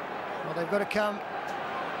 Well, they've got to come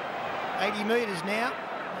 80 metres now.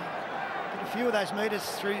 Get a few of those metres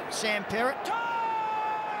through Sam Perrott.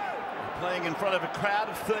 Playing in front of a crowd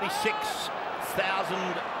of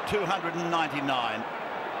 36,299.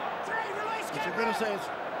 Which I've got to say is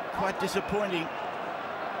quite disappointing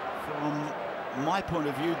from my point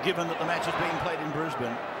of view, given that the match is being played in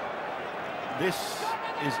Brisbane. This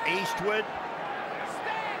is eastward.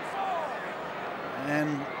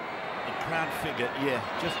 And the crowd figure, yeah,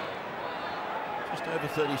 just over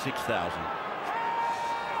 36,000.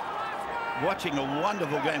 Watching a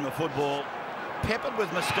wonderful game of football, peppered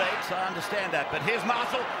with mistakes, I understand that. But here's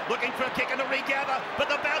Marshall looking for a kick and a regather, but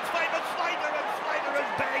the bounce favors Slater, and Slater is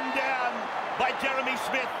banged down by Jeremy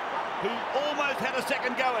Smith, who almost had a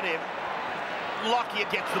second go at him. Lockyer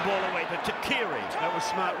gets the ball away to Takiri. That was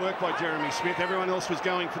smart work by Jeremy Smith. Everyone else was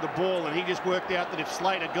going for the ball, and he just worked out that if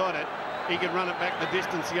Slater got it, he could run it back the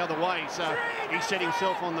distance the other way. So he set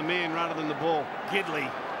himself on the man rather than the ball. Gidley,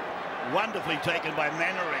 wonderfully taken by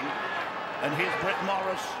Mannering. And here's Brett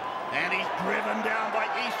Morris, and he's driven down by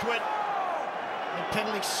Eastwood. And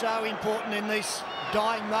penalties so important in these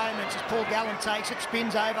dying moments as Paul Gallen takes it,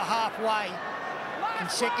 spins over halfway.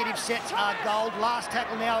 Consecutive sets are gold. Last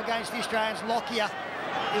tackle now against the Australians. Lockyer,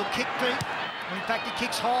 he'll kick deep. In fact, he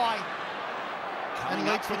kicks high. Coming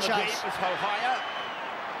up from the deep is Hohaya.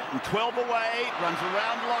 And 12 away, runs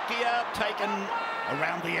around Lockyer, taken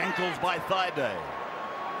around the ankles by Thaiday.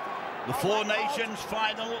 The Four Nations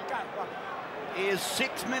final is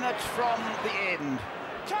 6 minutes from the end.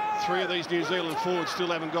 3 of these New Zealand forwards still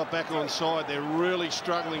haven't got back on side. They're really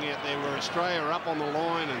struggling out there, where Australia are up on the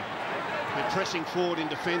line and they're pressing forward in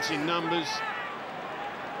defence in numbers.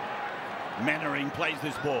 Mannering plays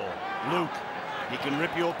this ball. Luke, he can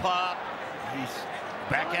rip you apart. He's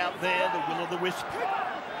back out there, the will-o'-the-wisp.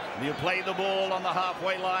 He'll play the ball on the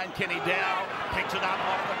halfway line. Kenny Dow picks it up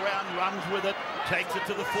off the ground, runs with it, takes it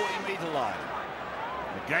to the 40-metre line.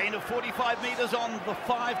 A gain of 45 metres on the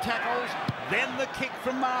 5 tackles. Then the kick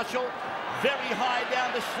from Marshall. Very high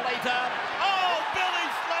down to Slater. Oh, Billy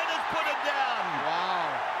Slater's put it down.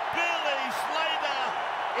 Wow. Billy Slater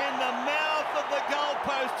in the mouth of the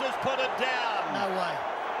goalpost has put it down. No way.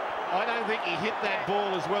 I don't think he hit that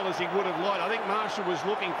ball as well as he would have liked. I think Marshall was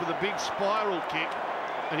looking for the big spiral kick,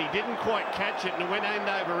 and he didn't quite catch it, and it went end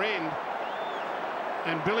over end.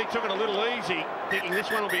 And Billy took it a little easy, thinking this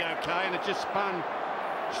one will be okay, and it just spun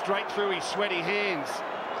straight through his sweaty hands.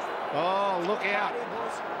 Oh, look out.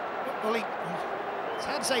 Well, it's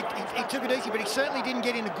hard to say he took it easy, but he certainly didn't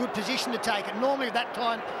get in a good position to take it. Normally at that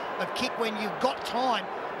time of kick, when you've got time,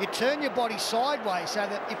 you turn your body sideways so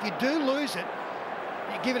that if you do lose it,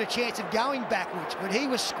 you give it a chance of going backwards. But he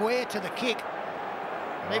was square to the kick.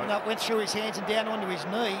 Even though it went through his hands and down onto his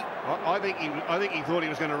knee. I think he thought he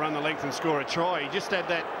was going to run the length and score a try. He just had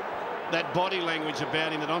that body language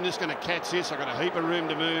about him that I'm just going to catch this. I've got a heap of room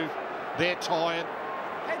to move. They're tired.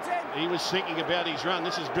 He was thinking about his run.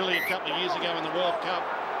 This is Billy a couple of years ago in the World Cup.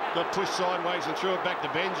 Got pushed sideways and threw it back to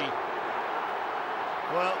Benji.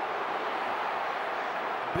 Well,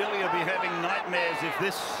 Billy will be having nightmares if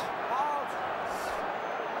this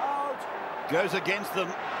goes against them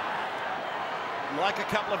like a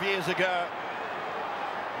couple of years ago.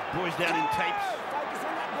 Boys down in tapes,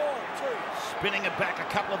 spinning it back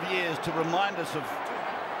a couple of years to remind us of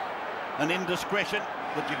an indiscretion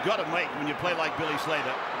that you've got to make when you play like Billy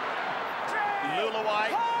Slater.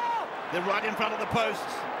 Lulawai, they're right in front of the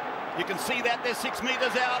posts. You can see that they're 6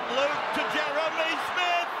 metres out. Luke to Jeremy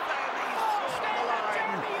Smith, and he's off the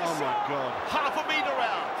line. Oh my God. Half a metre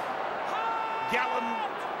out. Gallen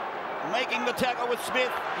making the tackle with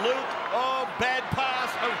Smith. Luke, oh, bad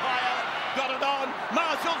pass. Ohio got it on.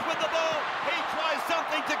 Marshall's with the ball. He tries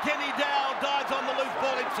something to Kenny Dow. Dives on the loose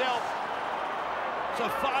ball himself. So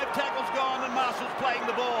 5 tackles gone and Marshall's playing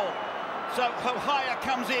the ball. So Ohio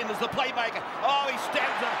comes in as the playmaker. Oh, he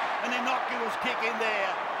stabs her. An innocuous kick in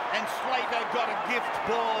there. And Slater got a gift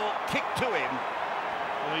ball kicked to him.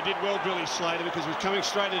 Well, he did well, Billy Slater, because he was coming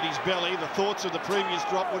straight at his belly. The thoughts of the previous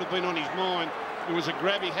drop would have been on his mind. It was a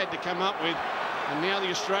grab he had to come up with. And now the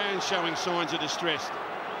Australians showing signs of distress.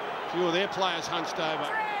 A few of their players hunched over.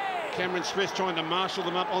 Cameron Smith trying to marshal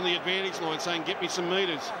them up on the advantage line, saying, get me some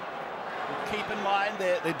metres. Keep in mind,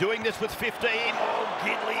 they're doing this with 15. Oh,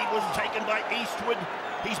 Gidley was taken by Eastwood.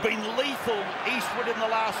 He's been lethal, Eastwood, in the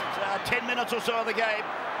last 10 minutes or so of the game.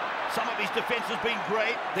 Some of his defence has been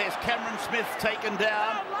great. There's Cameron Smith taken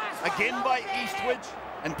down, again by Eastwood,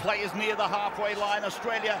 and players near the halfway line.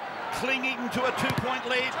 Australia clinging to a 2-point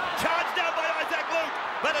lead. Charged down by Isaac Luke,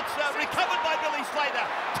 but it's recovered by Billy Slater.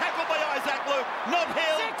 Tackled by Isaac Luke, not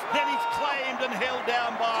held. Then he's claimed and held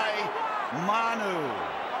down by Manu.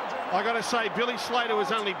 I got to say, Billy Slater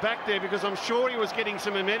was only back there because I'm sure he was getting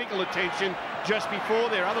some medical attention just before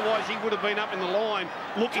there. Otherwise, he would have been up in the line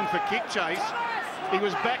looking for kick chase. He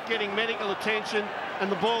was back getting medical attention, and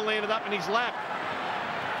the ball landed up in his lap.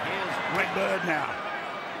 Here's Greg Bird now,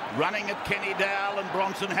 running at Kenny Dowell and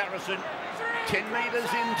Bronson Harrison. 10 metres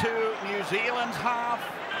into New Zealand's half.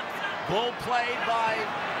 Ball played by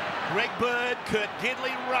Greg Bird. Kurt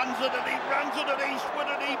Gidley runs it, and he runs it at Eastwood,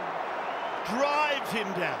 and he drives him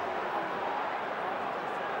down.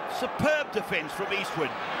 Superb defence from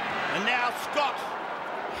Eastwood. And now Scott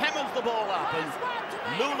hammers the ball up, and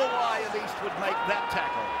Lulawai and Eastwood make that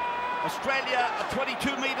tackle. Australia are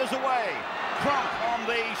 22 metres away. Cronk on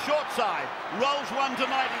the short side rolls one to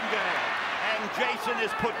Nightingale, and Jason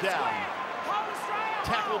is put down.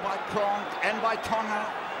 Tackle by Cronk and by Tonga.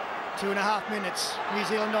 2.5 minutes. New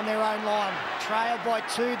Zealand on their own line. Trailed by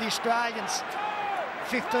 2, the Australians.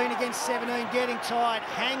 15 against 17, getting tired,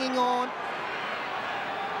 hanging on.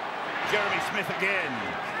 Jeremy Smith again,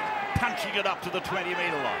 punching it up to the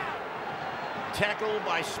 20-metre line. Tackled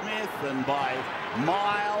by Smith and by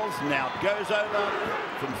Miles. Now it goes over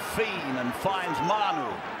from Feen and finds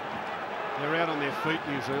Manu. They're out on their feet,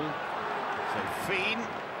 New Zealand. So Feen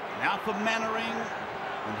now for Mannering,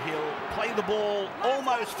 and he'll play the ball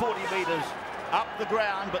almost 40 metres up the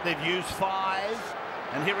ground, but they've used 5.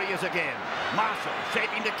 And here he is again. Marshall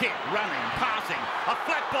shaping to kick, running, passing. A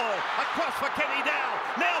flat ball across for Kenny Dow.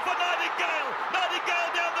 Now for Nightingale.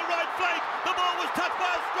 Nightingale down the right flank. The ball was touched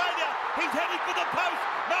by Australia. He's heading for the post.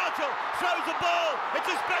 Marshall throws the ball.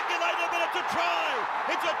 It's a speculator, but it's a try.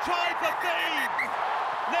 It's a try for Feen.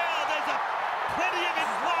 Now there's plenty of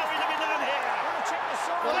inquiry to be done here.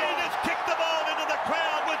 Feen has kicked the ball into the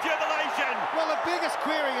crowd with jubilation. Well, the biggest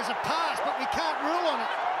query is a pass, but we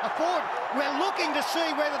forward. We're looking to see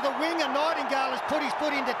whether the winger Nightingale has put his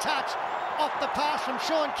foot into touch off the pass from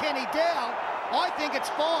Sean Kenny Dow. I think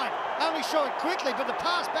it's fine. Only saw it quickly, but the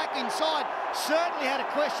pass back inside certainly had a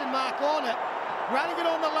question mark on it. Running it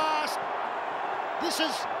on the last. This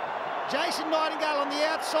is Jason Nightingale on the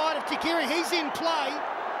outside of Tikiri. He's in play.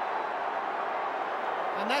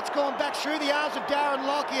 And that's gone back through the arms of Darren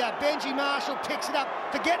Lockyer. Benji Marshall picks it up.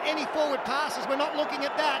 Forget any forward passes. We're not looking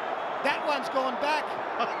at that. That one's gone back.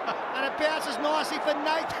 And it bounces nicely for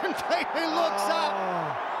Nathan Pete, who looks up.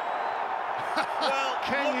 Well,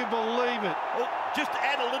 Can you believe it? Well, just to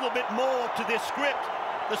add a little bit more to this script,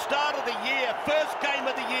 the start of the year, first game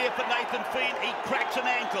of the year for Nathan Feen, he cracks an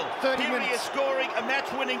ankle. 30 Here minutes. he is scoring a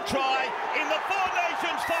match-winning try in the Four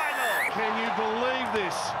Nations final. Can you believe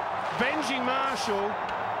this? Benji Marshall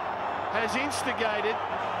has instigated.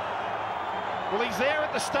 Well, he's there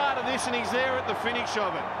at the start of this and he's there at the finish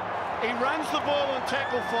of it. He runs the ball on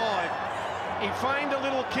tackle 5. He feigned a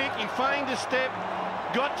little kick, he feigned a step,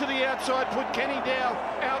 got to the outside, put Kenny Dow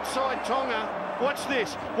outside Tonga. Watch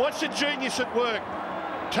this. Watch the genius at work.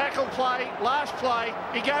 Tackle play, last play,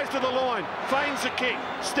 he goes to the line, feigns a kick,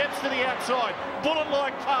 steps to the outside,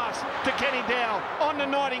 bullet-like pass to Kenny Dow, on to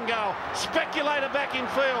Nightingale, speculator back in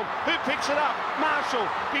field, who picks it up? Marshall,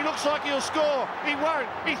 he looks like he'll score, he won't,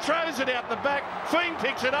 he throws it out the back, Feen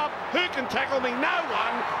picks it up, who can tackle me? No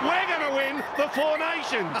one, we're going to win the Four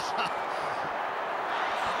Nations.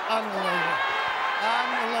 Unbelievable.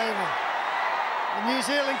 Unbelievable. The New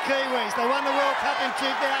Zealand Kiwis, they won the World Cup in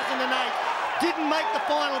 2008. Didn't make the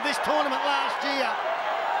final of this tournament last year.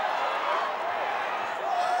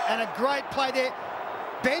 And a great play there.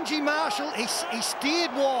 Benji Marshall, he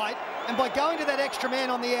steered wide, and by going to that extra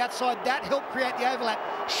man on the outside, that helped create the overlap.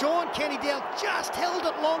 Sean Kenny Dow just held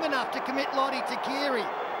it long enough to commit Lottie Tikiri.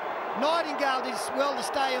 Nightingale did well to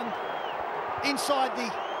stay on inside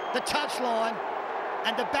the touchline,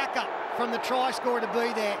 and the backup from the try scorer to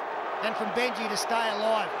be there, and from Benji to stay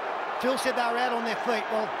alive. Phil said they were out on their feet.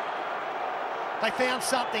 Well, they found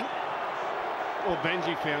something. Well,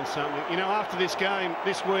 Benji found something. You know, after this game,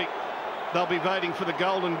 this week, they'll be voting for the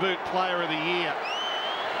Golden Boot Player of the Year.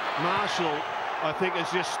 Marshall, I think, has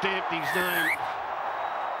just stamped his name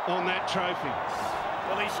on that trophy.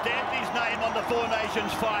 Well, he stamped his name on the Four Nations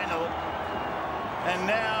final. And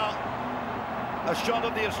now, a shot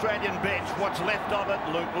of the Australian bench. What's left of it?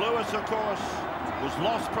 Luke Lewis, of course, was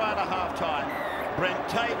lost prior to half-time. Brent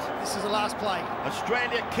Tate. This is the last play.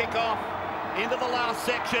 Australia kick off into the last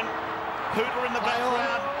section. Hooter in the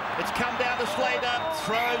background. It's come down to Slater.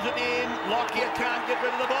 Throws it in. Lockyer can't get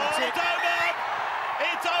rid of the ball. It's over.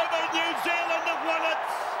 It's over. New Zealand have won it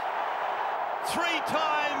 3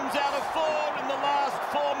 times out of 4 in the last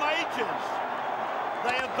 4 majors.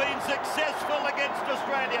 They have been successful against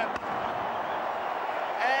Australia.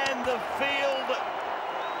 And the field,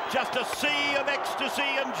 just a sea of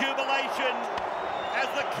ecstasy and jubilation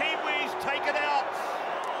as the Kiwis take it out.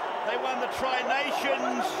 They won the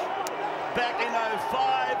Tri-Nations back in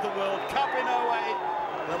 05, the World Cup in 08.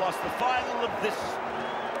 They lost the final of this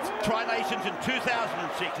Tri-Nations in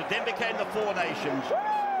 2006. It then became the Four Nations.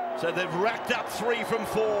 So they've racked up 3 from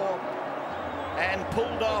 4 and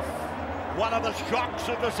pulled off one of the shocks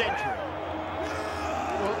of the century.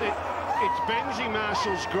 Well, it's Benji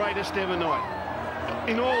Marshall's greatest ever night,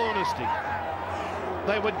 in all honesty.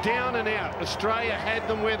 They were down and out. Australia had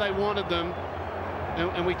them where they wanted them.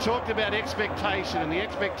 And we talked about expectation and the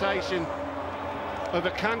expectation of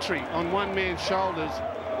a country on one man's shoulders.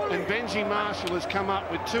 And Benji Marshall has come up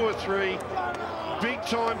with 2 or 3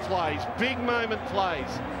 big-time plays, big moment plays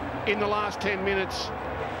in the last 10 minutes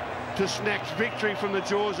to snatch victory from the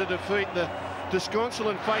jaws of defeat. The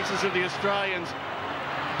disconsolate faces of the Australians.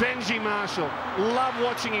 Benji Marshall, love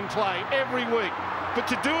watching him play every week. But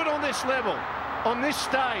to do it on this level, on this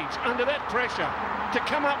stage, under that pressure, to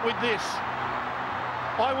come up with this,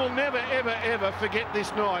 I will never, ever, ever forget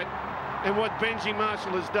this night and what Benji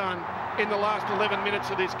Marshall has done in the last 11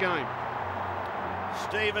 minutes of this game.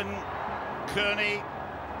 Stephen Kearney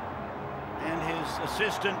and his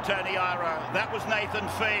assistant, Tony Iro. That was Nathan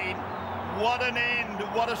Feen. What an end,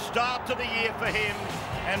 what a start to the year for him,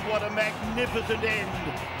 and what a magnificent end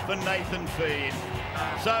for Nathan Feen.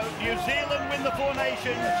 So New Zealand win the Four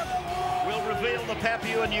Nations. We'll reveal the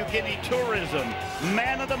Papua New Guinea tourism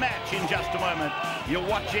man of the match in just a moment. You're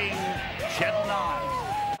watching Channel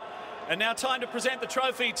 9. And now time to present the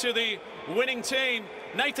trophy to the winning team.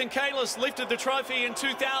 Nathan Kalis lifted the trophy in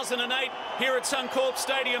 2008 here at Suncorp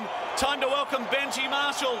Stadium. Time to welcome Benji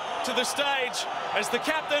Marshall to the stage as the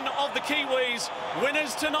captain of the Kiwis.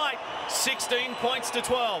 Winners tonight, 16 points to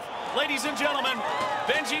 12. Ladies and gentlemen,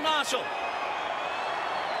 Benji Marshall.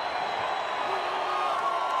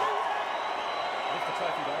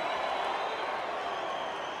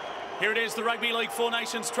 Here it is, the Rugby League Four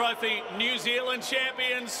Nations Trophy, New Zealand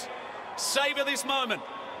champions. Savour this moment.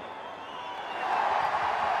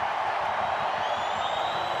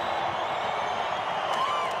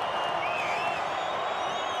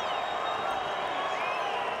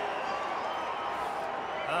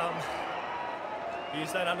 You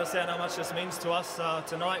just don't understand how much this means to us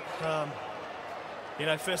tonight. You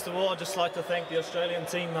know, first of all, I'd just like to thank the Australian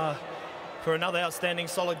team for another outstanding,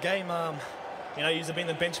 solid game. You know, you've been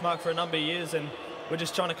the benchmark for a number of years, and we're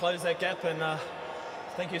just trying to close that gap. And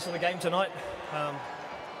thank you for the game tonight.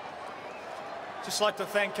 Just like to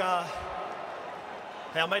thank our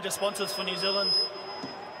major sponsors for New Zealand.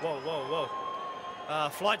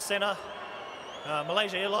 Flight Centre,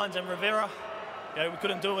 Malaysia Airlines, and Rivera. You know, we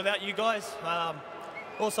couldn't do it without you guys.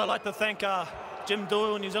 Also, I'd like to thank Jim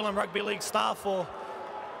Doyle, New Zealand Rugby League staff for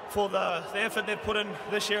the effort they've put in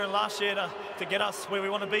this year and last year to get us where we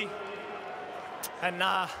want to be. And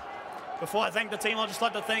before I thank the team, I'd just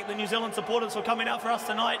like to thank the New Zealand supporters for coming out for us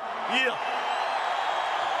tonight. Yeah.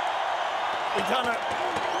 We've done it.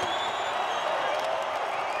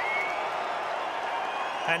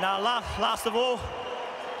 And last of all,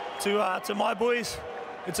 to my boys,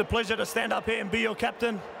 it's a pleasure to stand up here and be your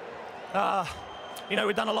captain. You know,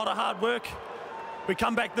 we've done a lot of hard work. We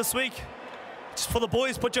come back this week. Just for the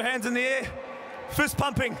boys, put your hands in the air. Fist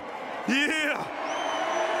pumping. Yeah!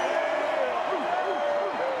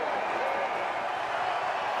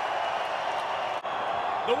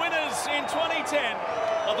 The winners in 2010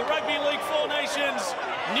 of the Rugby League Four Nations,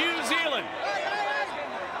 New Zealand.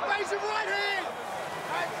 Raise your right hand!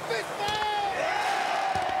 Fist bump!